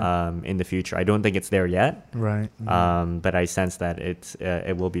massive in the future. I don't think it's there yet, right? But I sense that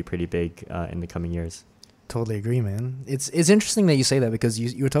it will be pretty big in the coming years. Totally agree, man. It's interesting that you say that, because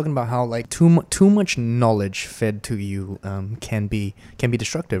you were talking about how like too much knowledge fed to you can be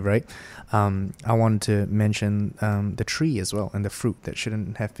destructive, right? I wanted to mention the tree as well, and the fruit that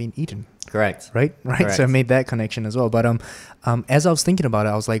shouldn't have been eaten. Correct. Right. Correct. So I made that connection as well. But as I was thinking about it,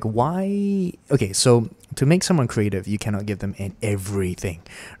 I was like, why? Okay, so to make someone creative, you cannot give them everything,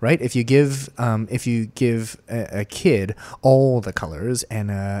 right? If you give a kid all the colors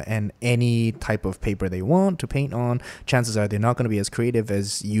and any type of paper they want to paint on, chances are they're not going to be as creative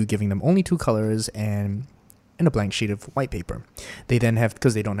as you giving them only 2 colors and a blank sheet of white paper. They then have,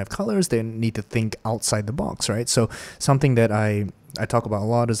 because they don't have colors, they need to think outside the box, right? So something that I talk about a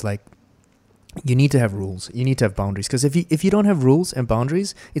lot is like, you need to have rules. You need to have boundaries. Because if you don't have rules and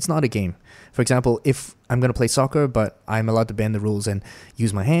boundaries, it's not a game. For example, if I'm going to play soccer, but I'm allowed to bend the rules and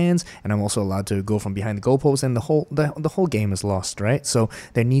use my hands, and I'm also allowed to go from behind the goalpost, and the whole game is lost, right? So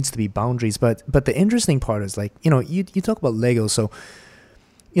there needs to be boundaries. But the interesting part is like, you talk about Lego. So,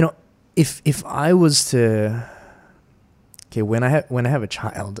 if I was to, okay, when I have a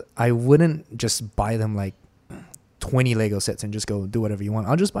child, I wouldn't just buy them like 20 Lego sets and just go do whatever you want.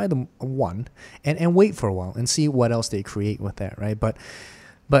 I'll just buy them one and wait for a while and see what else they create with that, right? But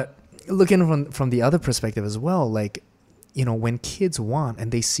looking from the other perspective as well, like, when kids want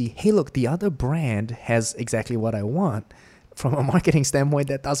and they see, hey, look, the other brand has exactly what I want, from a marketing standpoint,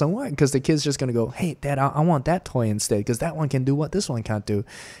 that doesn't work, because the kid's just going to go, hey, Dad, I want that toy instead, because that one can do what this one can't do,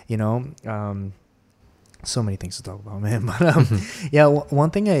 so many things to talk about, man. But yeah,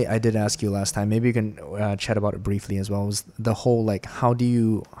 one thing I did ask you last time, maybe you can chat about it briefly as well, was the whole, like, how do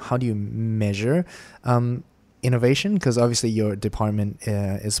you measure innovation? Because obviously your department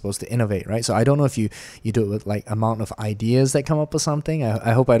is supposed to innovate, right? So I don't know if you do it with like amount of ideas that come up with something.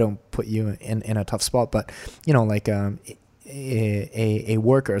 I hope I don't put you in a tough spot, but like a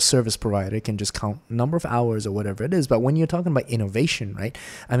worker, a service provider can just count number of hours or whatever it is. But when you're talking about innovation, right?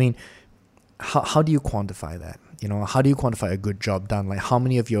 I mean, how do you quantify that? How do you quantify a good job done? Like, how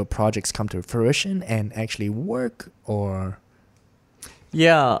many of your projects come to fruition and actually work? Or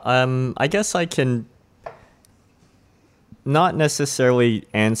yeah, I guess I can not necessarily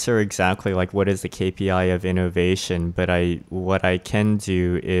answer exactly like what is the KPI of innovation, but what I can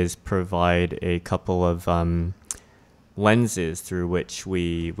do is provide a couple of lenses through which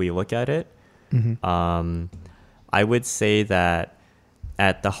we look at it. Mm-hmm. I would say that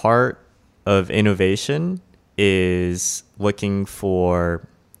at the heart of innovation is looking for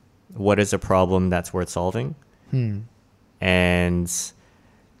what is a problem that's worth solving, and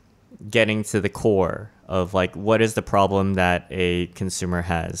getting to the core of like, what is the problem that a consumer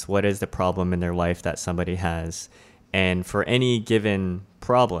has? What is the problem in their life that somebody has? And for any given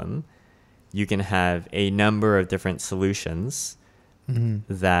problem, you can have a number of different solutions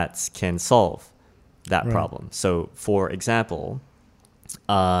that can solve that problem. So for example,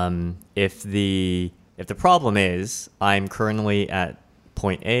 if the problem is I'm currently at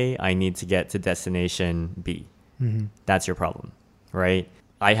point A, I need to get to destination B. That's your problem, right?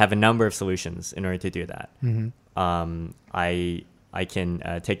 I have a number of solutions in order to do that. I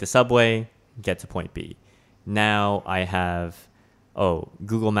can take the subway, get to point B. Now I have,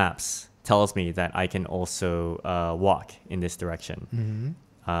 Google Maps tells me that I can also walk in this direction.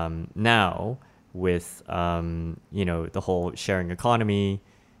 Now with the whole sharing economy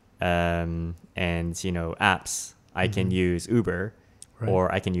and apps, I can use Uber,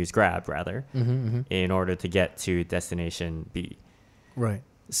 or I can use Grab rather, in order to get to destination B. Right.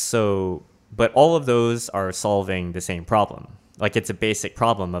 So, but all of those are solving the same problem. Like, it's a basic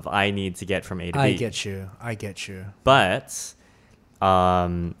problem of I need to get from A to B. I get you. But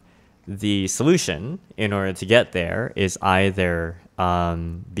the solution in order to get there is either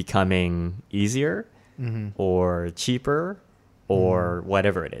becoming easier or cheaper or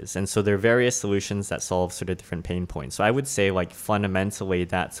whatever it is. And so there are various solutions that solve sort of different pain points. So I would say, like, fundamentally,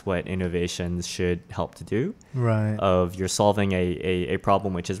 that's what innovations should help to do. Right. Of you're solving a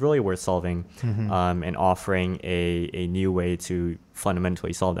problem which is really worth solving, and offering a new way to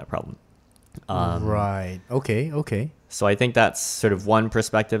fundamentally solve that problem. Right. Okay. So I think that's sort of one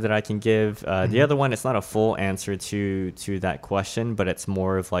perspective that I can give. The other one, it's not a full answer to that question, but it's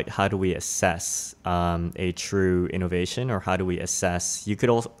more of like, how do we assess a true innovation, or how do we assess? You could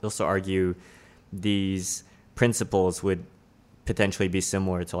also argue these principles would potentially be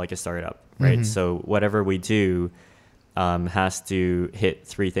similar to like a startup, right? So whatever we do has to hit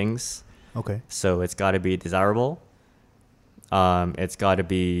 3 things. Okay. So it's got to be desirable, it's got to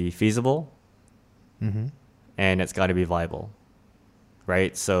be feasible, and it's got to be viable,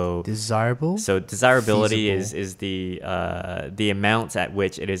 right? So desirable. So desirability is the amount at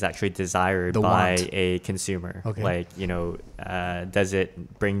which it is actually desired by a consumer. Okay. Like, does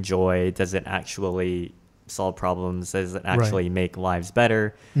it bring joy? Does it actually solve problems? Does it actually make lives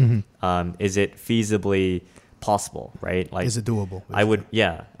better? Is it feasibly possible? Right? Like, is it doable? I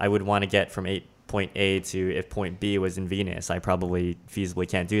would want to get from point A to if point B was in Venus, I probably feasibly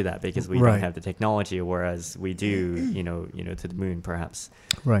can't do that because we don't have the technology, whereas we do, to the moon perhaps.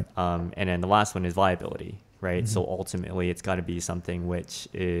 Right. And then the last one is viability, right? So ultimately, it's got to be something which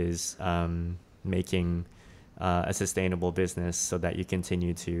is making a sustainable business so that you can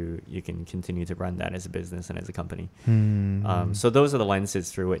continue to run that as a business and as a company. So those are the lenses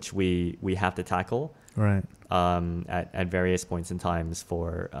through which we have to tackle. Right. At various points in times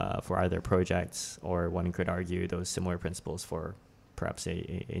for either projects, or one could argue those similar principles for perhaps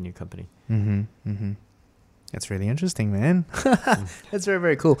a new company. That's really interesting, man. That's very,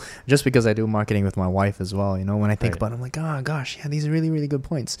 very cool. Just because I do marketing with my wife as well, when I think about it, I'm like, oh gosh, yeah, these are really, really good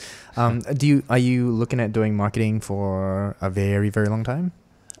points. Are you looking at doing marketing for a very, very long time?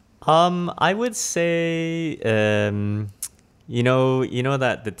 I would say, that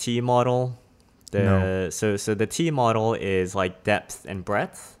the T model. No. So the T model is like depth and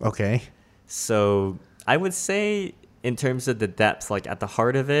breadth. Okay. So I would say in terms of the depth, like at the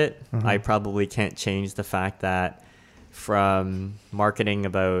heart of it, I probably can't change the fact that from marketing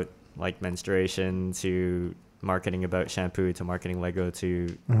about like menstruation to marketing about shampoo to marketing Lego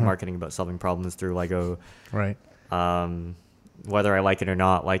to marketing about solving problems through Lego. Right. Whether I like it or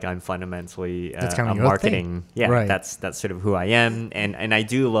not, like I'm fundamentally that's kind of a marketing. thing. Yeah, right. That's sort of who I am, and I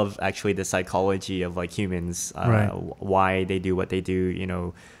do love actually the psychology of like humans, why they do what they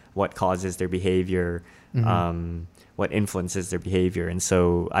do, what causes their behavior, what influences their behavior, and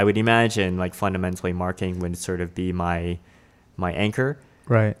so I would imagine like fundamentally marketing would sort of be my anchor.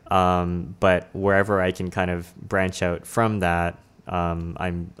 Right. But wherever I can kind of branch out from that,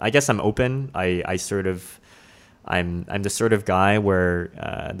 I guess I'm open. I'm the sort of guy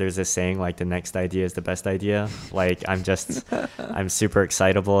where there's this saying like the next idea is the best idea. Like I'm super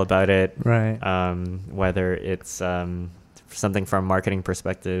excitable about it. Right. Whether it's something from a marketing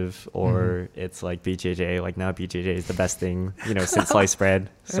perspective or it's like BJJ, like now BJJ is the best thing, since sliced bread.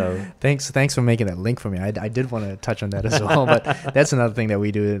 So thanks for making that link for me. I did want to touch on that as well, but that's another thing that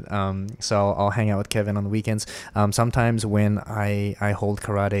we do. So I'll hang out with Kevin on the weekends. Sometimes when I hold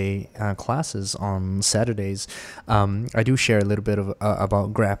karate classes on Saturdays, I do share a little bit of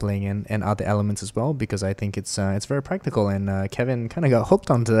about grappling and other elements as well, because I think it's very practical, and Kevin kind of got hooked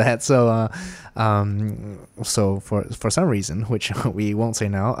onto that. So so for some reason, which we won't say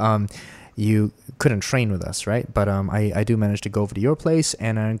now, you couldn't train with us, right? But I do manage to go over to your place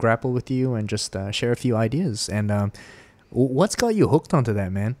and grapple with you and just share a few ideas. And what's got you hooked onto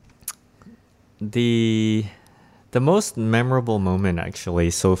that, man? The most memorable moment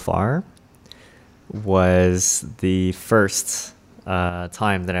actually so far was the first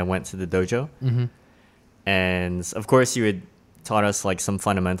time that I went to the dojo. And of course you had taught us like some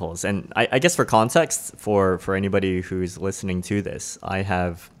fundamentals, and I guess for context for anybody who's listening to this, I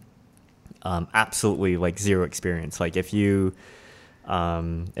have absolutely like zero experience. Like if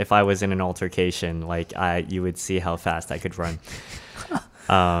I was in an altercation, like you would see how fast I could run.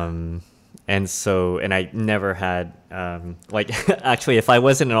 And I never had actually, if I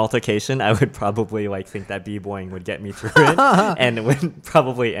was in an altercation, I would probably like think that b-boying would get me through it, and it would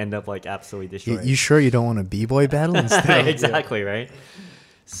probably end up like absolutely destroyed. You sure you don't want a b-boy battle instead? Exactly, right?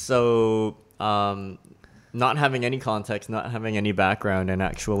 So not having any context, not having any background, and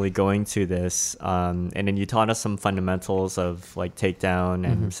actually going to this, and then you taught us some fundamentals of like takedown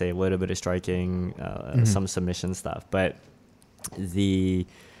and say a little bit of striking, some submission stuff, but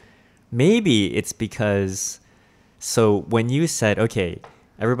maybe it's because, so when you said, okay,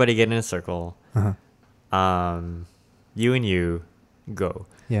 everybody get in a circle, you and you go.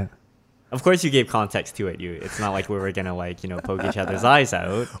 Yeah. Of course you gave context to it. It's not like we were going to poke each other's eyes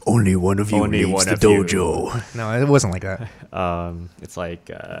out. Only one of you leaves the dojo. No, it wasn't like that. It's like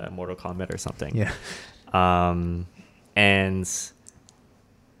Mortal Kombat or something. Yeah. And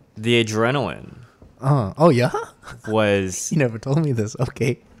the adrenaline. Oh, yeah? Was... You never told me this.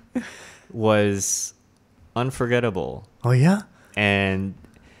 Okay. Was unforgettable. Oh, yeah? And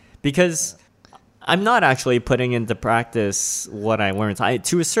because I'm not actually putting into practice what I learned.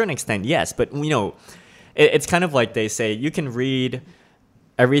 To a certain extent, yes. But, it's kind of like they say, you can read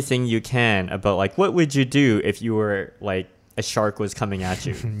everything you can about, like, what would you do if you were, like, a shark was coming at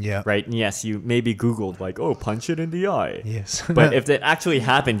you? Yeah. Right? And yes, you maybe Googled, like, oh, punch it in the eye. Yes. But if it actually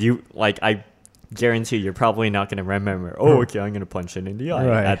happened, I guarantee you're probably not going to remember, okay, I'm going to punch it in the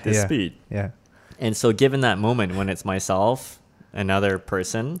eye at this speed. Yeah. And so given that moment when it's myself, another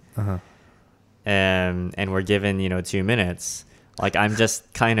person, and we're given, 2 minutes, like I'm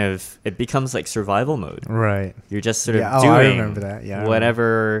just kind of, it becomes like survival mode. Right. You're just sort of doing I remember that. Yeah,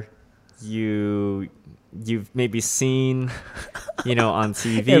 whatever you you've maybe seen, you know, on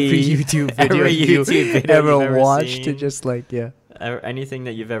TV. Every YouTube video you ever watched, to just like, anything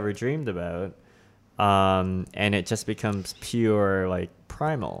that you've ever dreamed about. And it just becomes pure, like,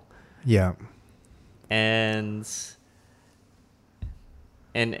 primal. Yeah. And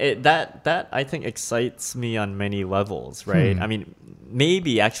that I think excites me on many levels, right? I mean,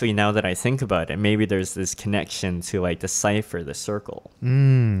 maybe actually now that I think about it, maybe there's this connection to like the cipher, the circle,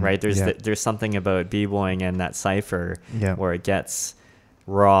 right? There's something about b-boying and that cipher where it gets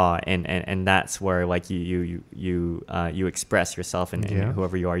raw, and that's where like you express yourself, and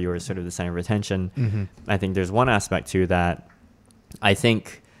whoever you are sort of the center of attention. I think there's one aspect to that. I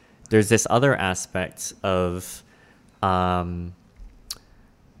think there's this other aspect of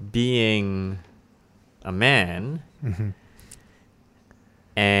being a man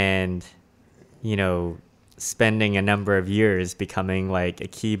and, you know, spending a number of years becoming like a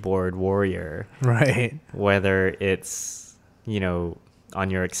keyboard warrior, right? Whether it's, you know,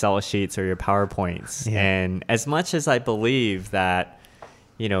 on your Excel sheets or your PowerPoints. And as much as I believe that,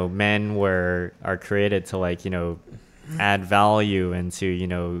 you know, men are created to, like, you know, add value and to, you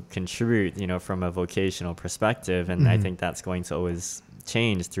know, contribute, you know, from a vocational perspective, and I think that's going to always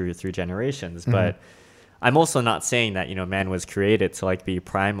change through generations. But I'm also not saying that, you know, man was created to like be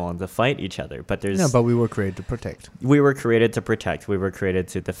primal and to fight each other, but but we were created to protect. We were created to protect. We were created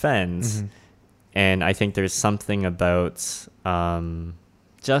to defend. And I think there's something about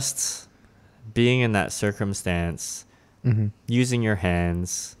just being in that circumstance, using your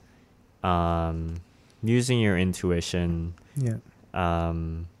hands, using your intuition,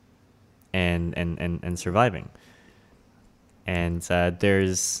 and surviving. And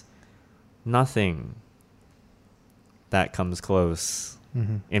there's nothing that comes close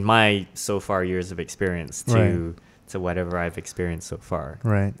in my so far years of experience to whatever I've experienced so far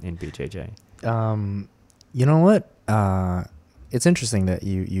in BJJ. You know what? It's interesting that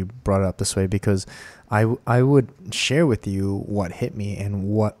you brought it up this way, because I would share with you what hit me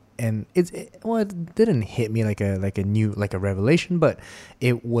and it didn't hit me like a revelation, but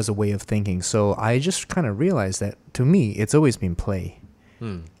it was a way of thinking. So I just kind of realized that to me, it's always been play.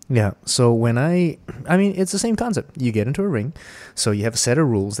 Yeah. So when I mean, it's the same concept. You get into a ring, so you have a set of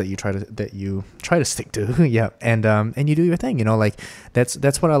rules that you try to stick to. Yeah. And you do your thing. You know, like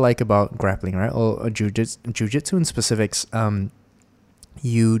that's what I like about grappling, right? Or jiu-jitsu in specifics.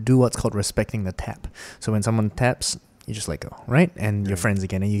 You do what's called respecting the tap. So when someone taps, you just let go, right? And you're friends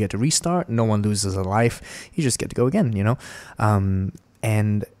again, and you get to restart. No one loses a life. You just get to go again, you know?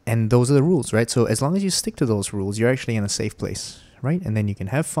 And those are the rules, right? So as long as you stick to those rules, you're actually in a safe place, right? And then you can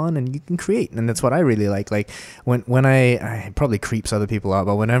have fun and you can create. And that's what I really like. Like when I probably creeps other people out,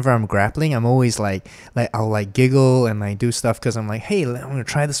 but whenever I'm grappling, I'm always like I'll like giggle and like do stuff because I'm like, hey, I'm going to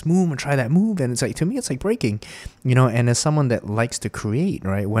try this move and try that move. And it's like, to me, it's like breaking, you know. And as someone that likes to create,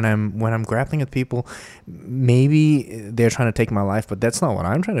 right? When I'm grappling with people, maybe they're trying to take my life, but that's not what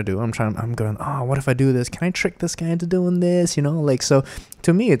I'm trying to do. I'm going, oh, what if I do this? Can I trick this guy into doing this? You know, like, so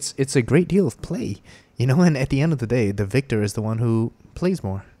to me, it's a great deal of play. You know, and at the end of the day, the victor is the one who plays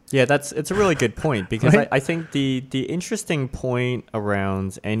more. Yeah, it's a really good point, because right? I think the interesting point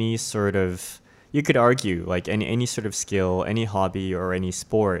around any sort of, you could argue like any sort of skill, any hobby or any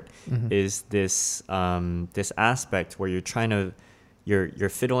sport is this this aspect where you're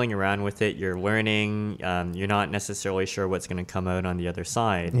fiddling around with it, you're learning, you're not necessarily sure what's going to come out on the other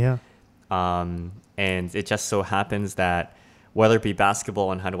side. Yeah. And it just so happens that, whether it be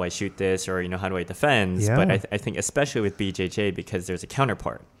basketball and how do I shoot this, or, you know, how do I defend? Yeah. But I think especially with BJJ, because there's a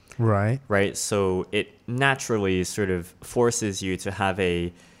counterpart. Right. So it naturally sort of forces you to have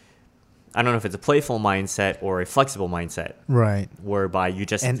I don't know if it's a playful mindset or a flexible mindset. Right. Whereby you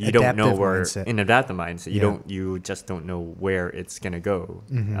don't know where, an adaptive mindset. You just don't know where it's going to go.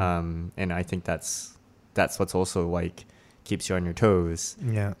 And I think that's what's also like keeps you on your toes.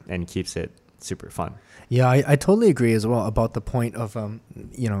 Yeah. And keeps it super fun. Yeah, I totally agree as well about the point of,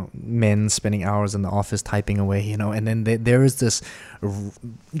 you know, men spending hours in the office typing away, you know, and then there is this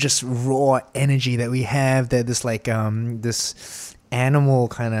just raw energy that we have, that this like this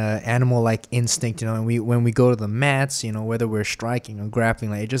animal-like instinct, you know, and when we go to the mats, you know, whether we're striking or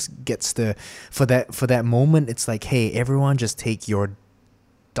grappling, like it just gets for that moment, it's like, hey, everyone just take your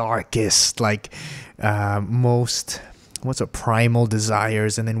darkest, like most primal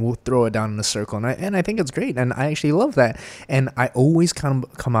desires, and then we'll throw it down in a circle. And I think it's great, and I actually love that. And I always come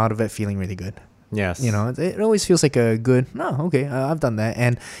out of it feeling really good. Yes. You know, it always feels like a good, okay, I've done that.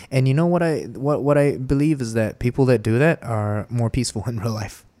 And you know what I believe is that people that do that are more peaceful in real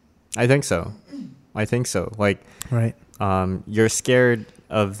life. I think so. Like, right. You're scared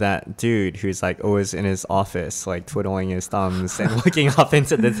of that dude who's like always in his office, like twiddling his thumbs and looking off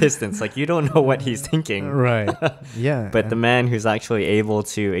into the distance. Like you don't know what he's thinking. Right. Yeah. But the man who's actually able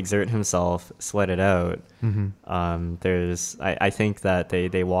to exert himself, sweat it out, I think that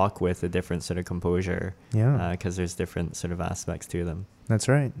they walk with a different sort of composure. Yeah. Because there's different sort of aspects to them. That's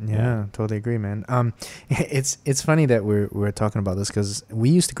right. Yeah, totally agree, man. It's funny that we're talking about this because we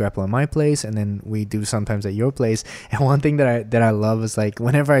used to grapple at my place, and then we do sometimes at your place. And one thing that I love is like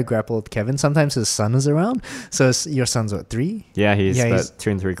whenever I grapple with Kevin, sometimes his son is around. So your son's what, 3? Yeah, he's about 2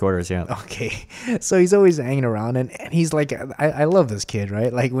 3/4. Yeah. Okay, so he's always hanging around, and he's like, I love this kid,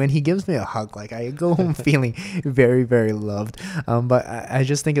 right? Like when he gives me a hug, like I go home feeling very, very loved. But I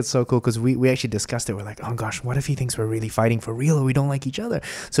just think it's so cool because we actually discussed it. We're like, oh gosh, what if he thinks we're really fighting for real or we don't like each other?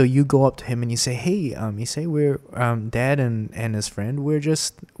 So you go up to him and you say, hey, you say we're dad and his friend, we're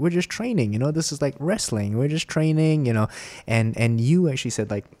just training, this is like wrestling, we're just training, and you actually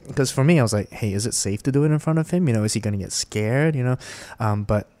said, like, because for me I was like, hey, is it safe to do it in front of him, is he gonna get scared,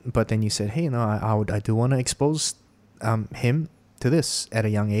 but then you said, hey, I do want to expose him to this at a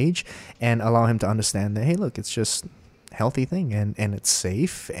young age and allow him to understand that, hey, look, it's just healthy thing and it's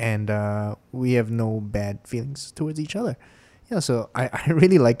safe and we have no bad feelings towards each other. Yeah, so I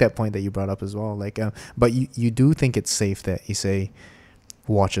really like that point that you brought up as well. Like, but you do think it's safe that you say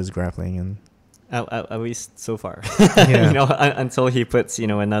watches grappling and at least so far, until he puts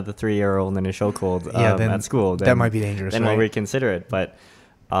another 3-year-old in a chokehold at school. That might be dangerous. Then we'll reconsider it. But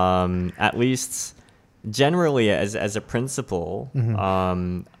at least generally as a principle,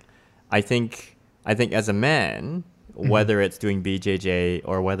 I think as a man, whether it's doing BJJ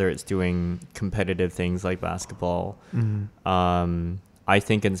or whether it's doing competitive things like basketball, I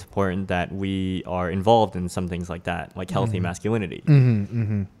think it's important that we are involved in some things like that, like healthy masculinity.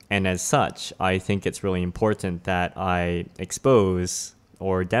 And as such, I think it's really important that I expose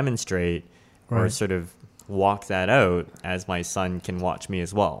or demonstrate or sort of walk that out as my son can watch me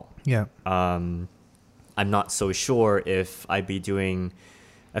as well. Yeah. I'm not so sure if I'd be doing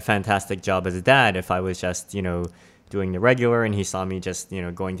a fantastic job as a dad if I was just, doing the regular and he saw me just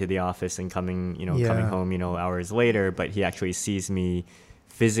going to the office and coming home hours later, but he actually sees me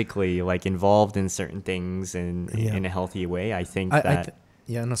physically like involved in certain things and in a healthy way. I think sorry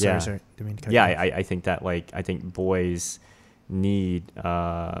didn't mean to cut you off. I think that I think boys need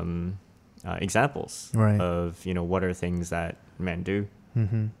examples of what are things that men do.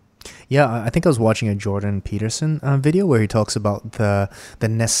 Yeah, I think I was watching a Jordan Peterson video where he talks about the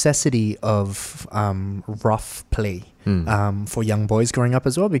necessity of rough play for young boys growing up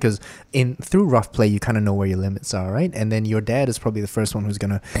as well, because through rough play you kind of know where your limits are, right? And then your dad is probably the first one who's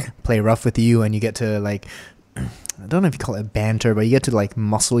gonna play rough with you, and you get to like, I don't know if you call it banter, but you get to like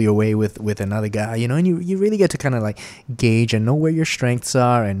muscle your way with another guy, and you really get to kind of like gauge and know where your strengths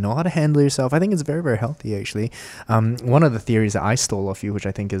are and know how to handle yourself. I think it's very, very healthy, actually. One of the theories that I stole off you, which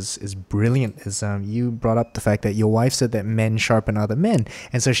I think is brilliant, is you brought up the fact that your wife said that men sharpen other men,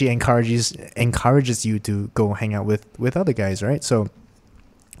 and so she encourages you to go hang out with other guys, right? So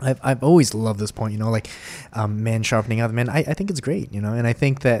I've always loved this point, men sharpening other men. I think it's great, and I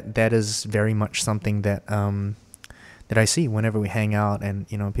think that is very much something that that I see whenever we hang out and,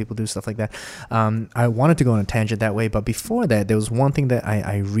 people do stuff like that. I wanted to go on a tangent that way, but before that, there was one thing that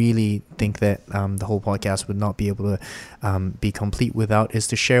I really think that the whole podcast would not be able to be complete without, is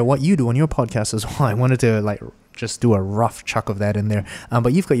to share what you do on your podcast as well. I wanted to just do a rough chuck of that in there.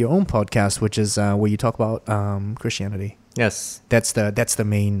 But you've got your own podcast, which is where you talk about Christianity. Yes. That's the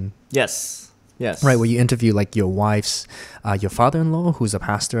main... Yes. Right, where you interview like your wife's, your father-in-law, who's a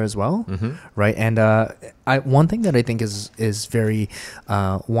pastor as well, right? And one thing that I think is very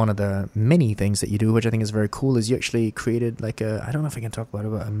one of the many things that you do, which I think is very cool, is you actually created like I don't know if I can talk about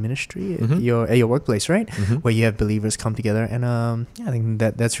a ministry at your workplace, right? Where you have believers come together, and I think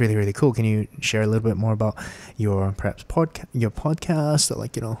that's really, really cool. Can you share a little bit more about your perhaps your podcast,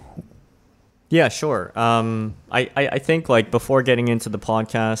 or Yeah, sure. I think before getting into the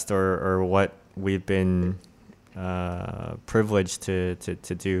podcast or what we've been privileged to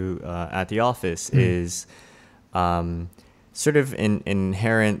do at the office is sort of an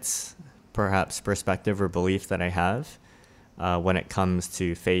inherent perhaps perspective or belief that I have when it comes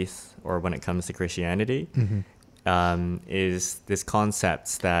to faith or when it comes to Christianity, is this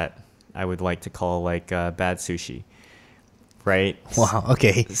concept that I would like to call bad sushi, right? Wow,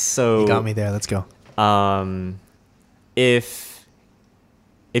 okay. So you got me there. Let's go.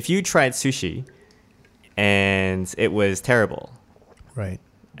 If you tried sushi and it was terrible, right,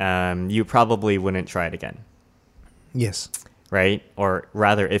 you probably wouldn't try it again. Yes. Right? Or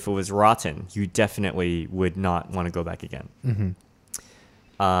rather, if it was rotten, you definitely would not want to go back again.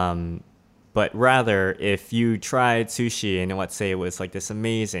 But rather, if you tried sushi and let's say it was like this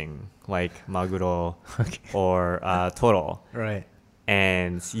amazing, like maguro or toro, right,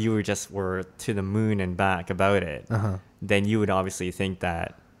 and you were to the moon and back about it, then you would obviously think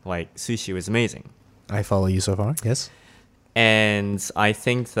that like sushi was amazing. I follow you so far. Yes. And I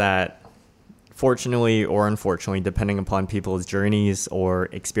think that fortunately or unfortunately, depending upon people's journeys or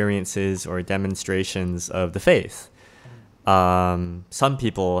experiences or demonstrations of the faith, some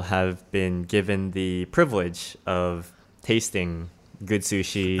people have been given the privilege of tasting good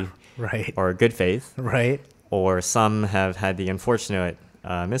sushi right, or good faith, right, or some have had the unfortunate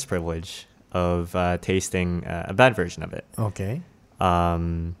misprivilege of tasting a bad version of it. Okay.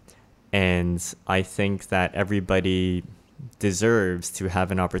 And I think that everybody deserves to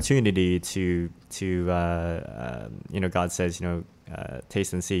have an opportunity to God says,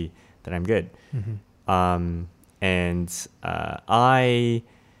 taste and see that I'm good. And I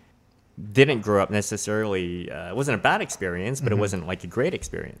didn't grow up necessarily, it wasn't a bad experience, but it wasn't like a great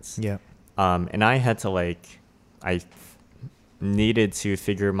experience. Yeah. And I had to I needed to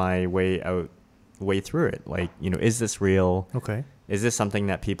figure my way through it. Like, is this real? Okay. Is this something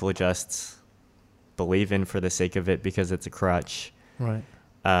that people just believe in for the sake of it because it's a crutch? Right.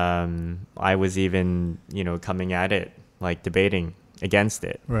 I was even, coming at it, like debating against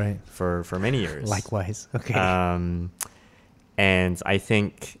it. Right. For many years. Likewise. Okay. And I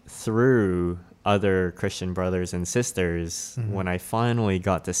think through other Christian brothers and sisters, when I finally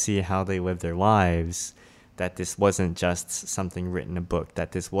got to see how they live their lives, that this wasn't just something written in a book,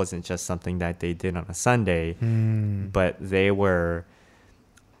 that this wasn't just something that they did on a Sunday, but they were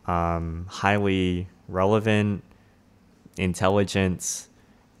highly relevant, intelligent,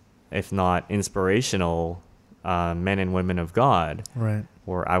 if not inspirational men and women of God. Right.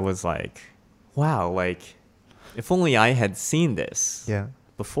 Where I was like, wow, like if only I had seen this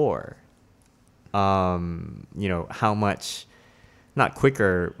before, how much, not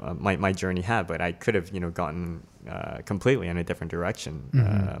quicker my journey had, but I could have, gotten completely in a different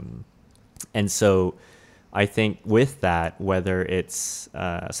direction. And so I think with that, whether it's,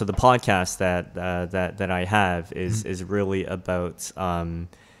 so the podcast that I have is really about,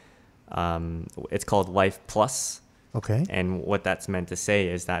 it's called Life Plus. Okay. And what that's meant to say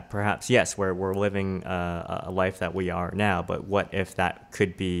is that perhaps, yes, we're living a life that we are now, but what if that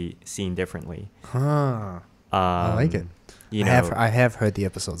could be seen differently? I like it. I have heard the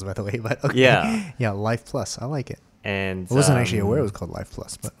episodes, by the way, but okay. Yeah. Yeah, Life Plus. I like it. And I wasn't actually aware it was called Life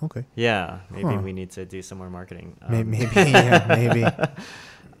Plus, but okay. Yeah, maybe we need to do some more marketing. Maybe, yeah, maybe.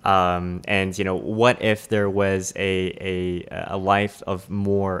 And what if there was a life of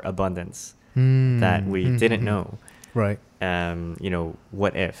more abundance that we didn't know? Right.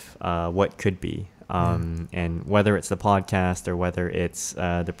 What if? What could be? And whether it's the podcast or whether it's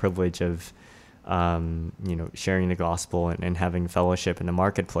the privilege of sharing the gospel and having fellowship in the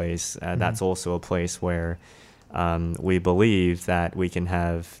marketplace, that's also a place where we believe that we can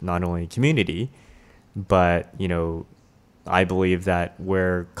have not only community, but I believe that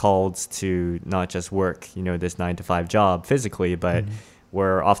we're called to not just work, this 9-to-5 job physically, but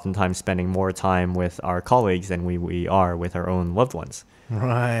we're oftentimes spending more time with our colleagues than we are with our own loved ones.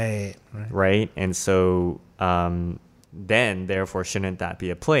 Right. And so then, therefore, shouldn't that be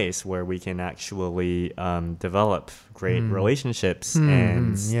a place where we can actually develop great relationships?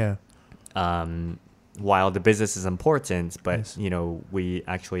 And while the business is important, but we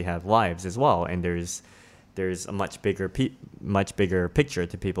actually have lives as well, and there's a much bigger picture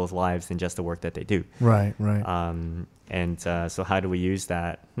to people's lives than just the work that they do. Right. So how do we use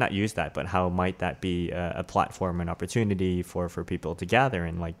that? Not use that, but how might that be a platform, an opportunity for people to gather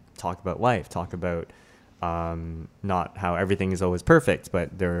and talk about life, talk about not how everything is always perfect,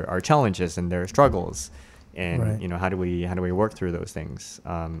 but there are challenges and there are struggles, and how do we work through those things?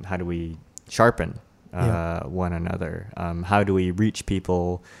 How do we sharpen one another? How do we reach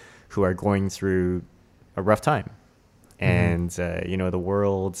people who are going through a rough time? And the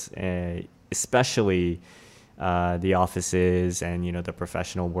world, especially the offices and the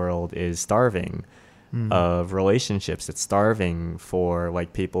professional world, is starving of relationships. It's starving for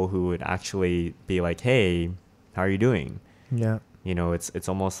people who would actually be like, hey, how are you doing? Yeah. It's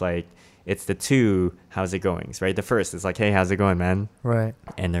almost like it's the two how's it going, right? The first is like, hey, how's it going, man? Right.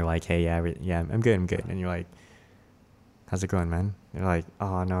 And they're like, hey, yeah, I'm good. And you're like, how's it going, man? They're like,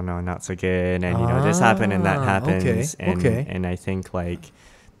 oh, no, not so good. And this happened and that happens. And I think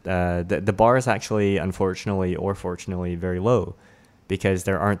the bar is actually, unfortunately or fortunately, very low because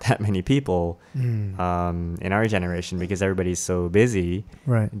there aren't that many people in our generation, because everybody's so busy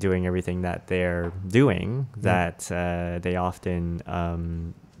doing everything that they're doing that they often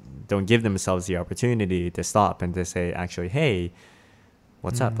don't give themselves the opportunity to stop and to say, actually, hey,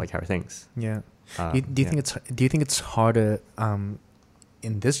 what's up? Like, how are things? Yeah. Do you think it's harder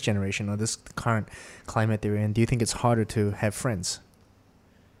in this generation or this current climate they're in? Do you think it's harder to have friends?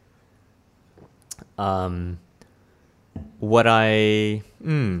 I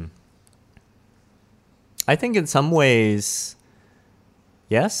think in some ways,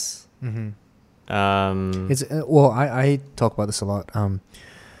 yes. It's well, I talk about this a lot.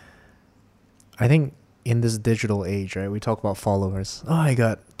 I think in this digital age, right, we talk about followers. Oh, I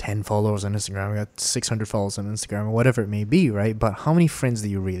got 10 followers on Instagram. I got 600 followers on Instagram, or whatever it may be, right? But how many friends do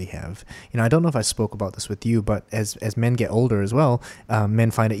you really have? You know, I don't know if I spoke about this with you, but as men get older as well,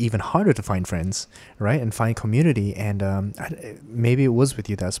 men find it even harder to find friends, right? And find community. And maybe it was with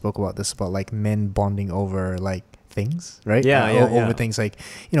you that I spoke about this, about like men bonding over like things, right? Over things like,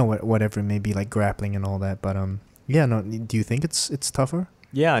 you know, whatever it may be, like grappling and all that. But do you think it's tougher?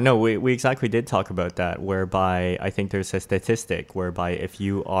 Yeah, no, we exactly did talk about that, whereby I think there's a statistic whereby if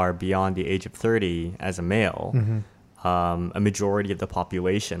you are beyond the age of 30 as a male, a majority of the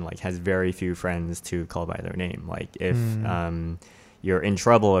population like has very few friends to call by their name. Like if you're in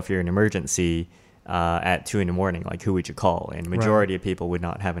trouble, if you're in an emergency at 2 a.m, like who would you call? And majority of people would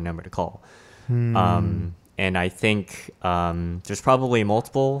not have a number to call. And I think there's probably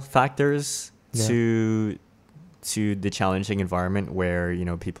multiple factors to the challenging environment where, you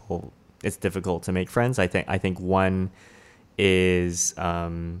know, people, it's difficult to make friends. I think one is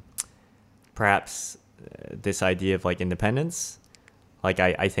perhaps this idea of like independence. Like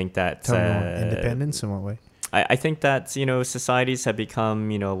I think that independence in what way? I think that, you know, societies have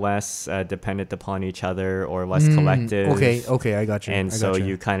become, you know, less dependent upon each other or less collective. Okay, I got you. And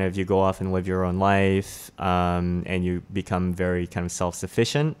you go off and live your own life, and you become very kind of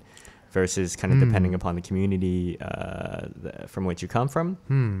self-sufficient versus kind of depending upon the community from which you come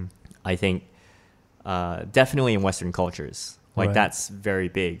from. I think definitely in Western cultures, like that's very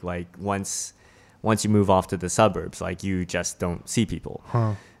big. Like once you move off to the suburbs, like you just don't see people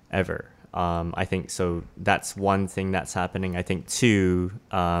ever. I think so. That's one thing that's happening. I think two,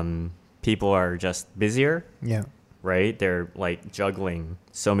 people are just busier. Yeah. Right. They're like juggling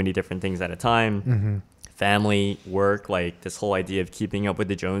so many different things at a time. Family, work, like this whole idea of keeping up with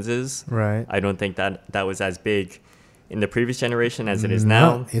the Joneses. Right. I don't think that was as big in the previous generation as it is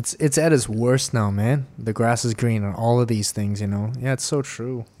now. It's at its worst now, man. The grass is green and all of these things, you know. Yeah, it's so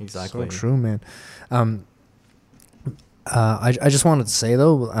true. Exactly. So true, man. I just wanted to say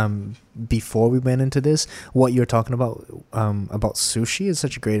though, before we went into this, what you're talking about sushi is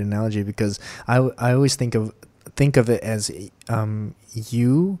such a great analogy, because I always think of it as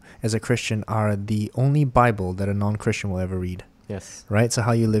you as a Christian are the only Bible that a non-Christian will ever read. Yes. Right. So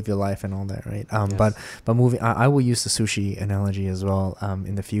how you live your life and all that. Right. Yes. But moving, I will use the sushi analogy as well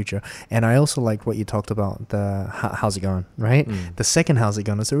in the future. And I also liked what you talked about, the how's it going. Right. The second how's it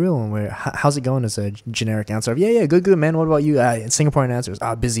going is a real one, where how's it going is a generic answer of yeah good man. What about you? Singaporean answers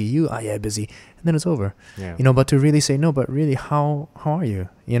busy. You yeah busy, and then it's over. Yeah. You know, but to really say no, but really how are you?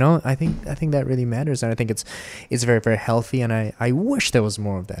 You know, I think that really matters, and I think it's very, very healthy, and I wish there was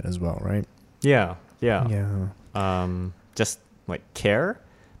more of that as well. Right. Yeah. Yeah. Just like care,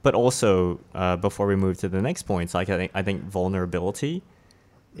 but also before we move to the next points, like I think vulnerability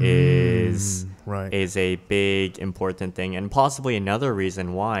is a big important thing, and possibly another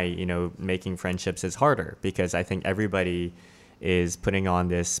reason why, you know, making friendships is harder, because I think everybody is putting on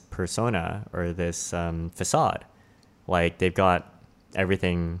this persona or this facade, like they've got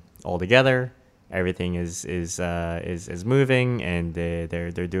everything all together, everything is moving, and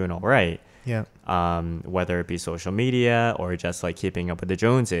they're doing all right. Yeah. Whether it be social media or just like keeping up with the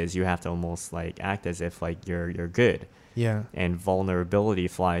Joneses, you have to almost like act as if like you're good. Yeah. And vulnerability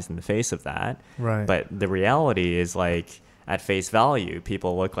flies in the face of that. Right. But the reality is, like, at face value,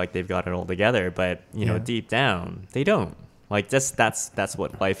 people look like they've got it all together, but you know, deep down, they don't. Like that's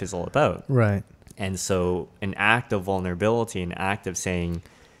what life is all about. Right. And so an act of vulnerability, an act of saying,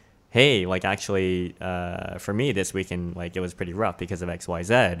 hey, like actually, for me this weekend, like it was pretty rough because of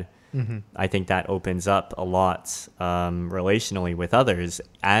XYZ. I think that opens up a lot relationally with others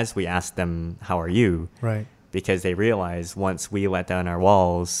as we ask them, how are you? Right. Because they realize once we let down our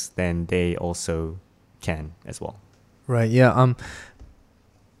walls, then they also can as well. Right. Yeah.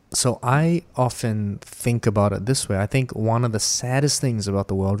 So I often think about it this way. I think one of the saddest things about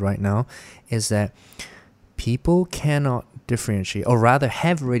the world right now is that people cannot differentiate, or rather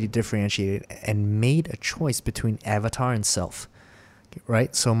have already differentiated and made a choice between avatar and self.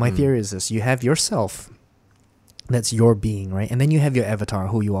 right? So my theory is this: you have yourself, that's your being, right? And then you have your avatar,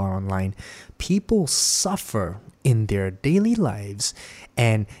 who you are online. People suffer in their daily lives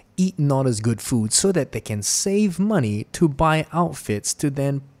and eat not as good food so that they can save money to buy outfits to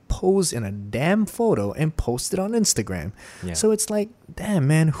then pose in a damn photo and post it on Instagram. Yeah. So it's like, damn,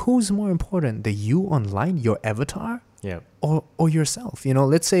 man, who's more important, the you online, your avatar, or yourself? You know,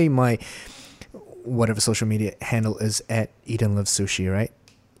 let's say my whatever social media handle is at Eat and Love Sushi, right?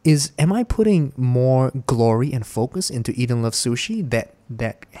 Am I putting more glory and focus into Eat and Love Sushi,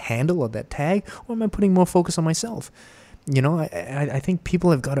 that handle or that tag, or am I putting more focus on myself? You know, I think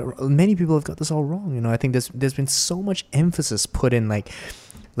many people have got this all wrong. You know, I think there's been so much emphasis put in like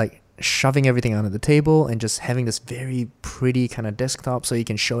shoving everything onto the table and just having this very pretty kind of desktop so you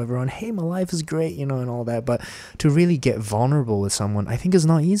can show everyone, hey, my life is great, you know, and all that. But to really get vulnerable with someone, I think is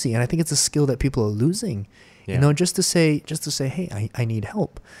not easy, and I think it's a skill that people are losing. Yeah. You know, just to say, hey, I need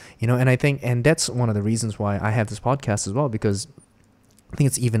help, you know. And that's one of the reasons why I have this podcast as well, because I think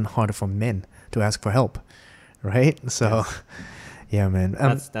it's even harder for men to ask for help, right? So, yeah, man.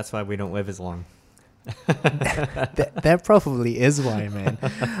 That's why we don't live as long. that probably is why,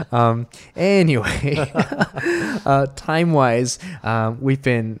 man. Anyway, time wise, we've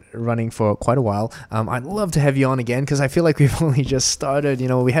been running for quite a while. I'd love to have you on again, because I feel like we've only just started. You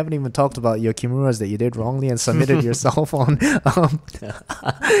know, we haven't even talked about your kimuras that you did wrongly and submitted yourself on.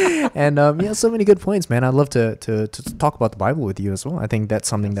 Yeah, so many good points, man. I'd love to talk about the Bible with you as well. I think that's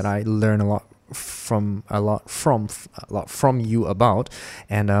something that I learn a lot from you about,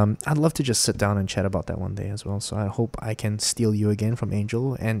 and I'd love to just sit down and chat about that one day as well. So I hope I can steal you again from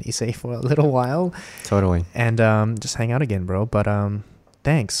Angel and Issei for a little while. Totally. And just hang out again, bro. But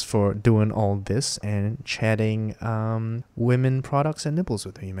thanks for doing all this and chatting women products and nipples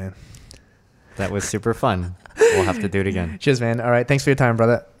with me, man. That was super fun. We'll have to do it again. Cheers, man. All right, thanks for your time,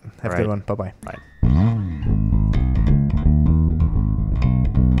 brother. Have a good one. Bye-bye. Bye.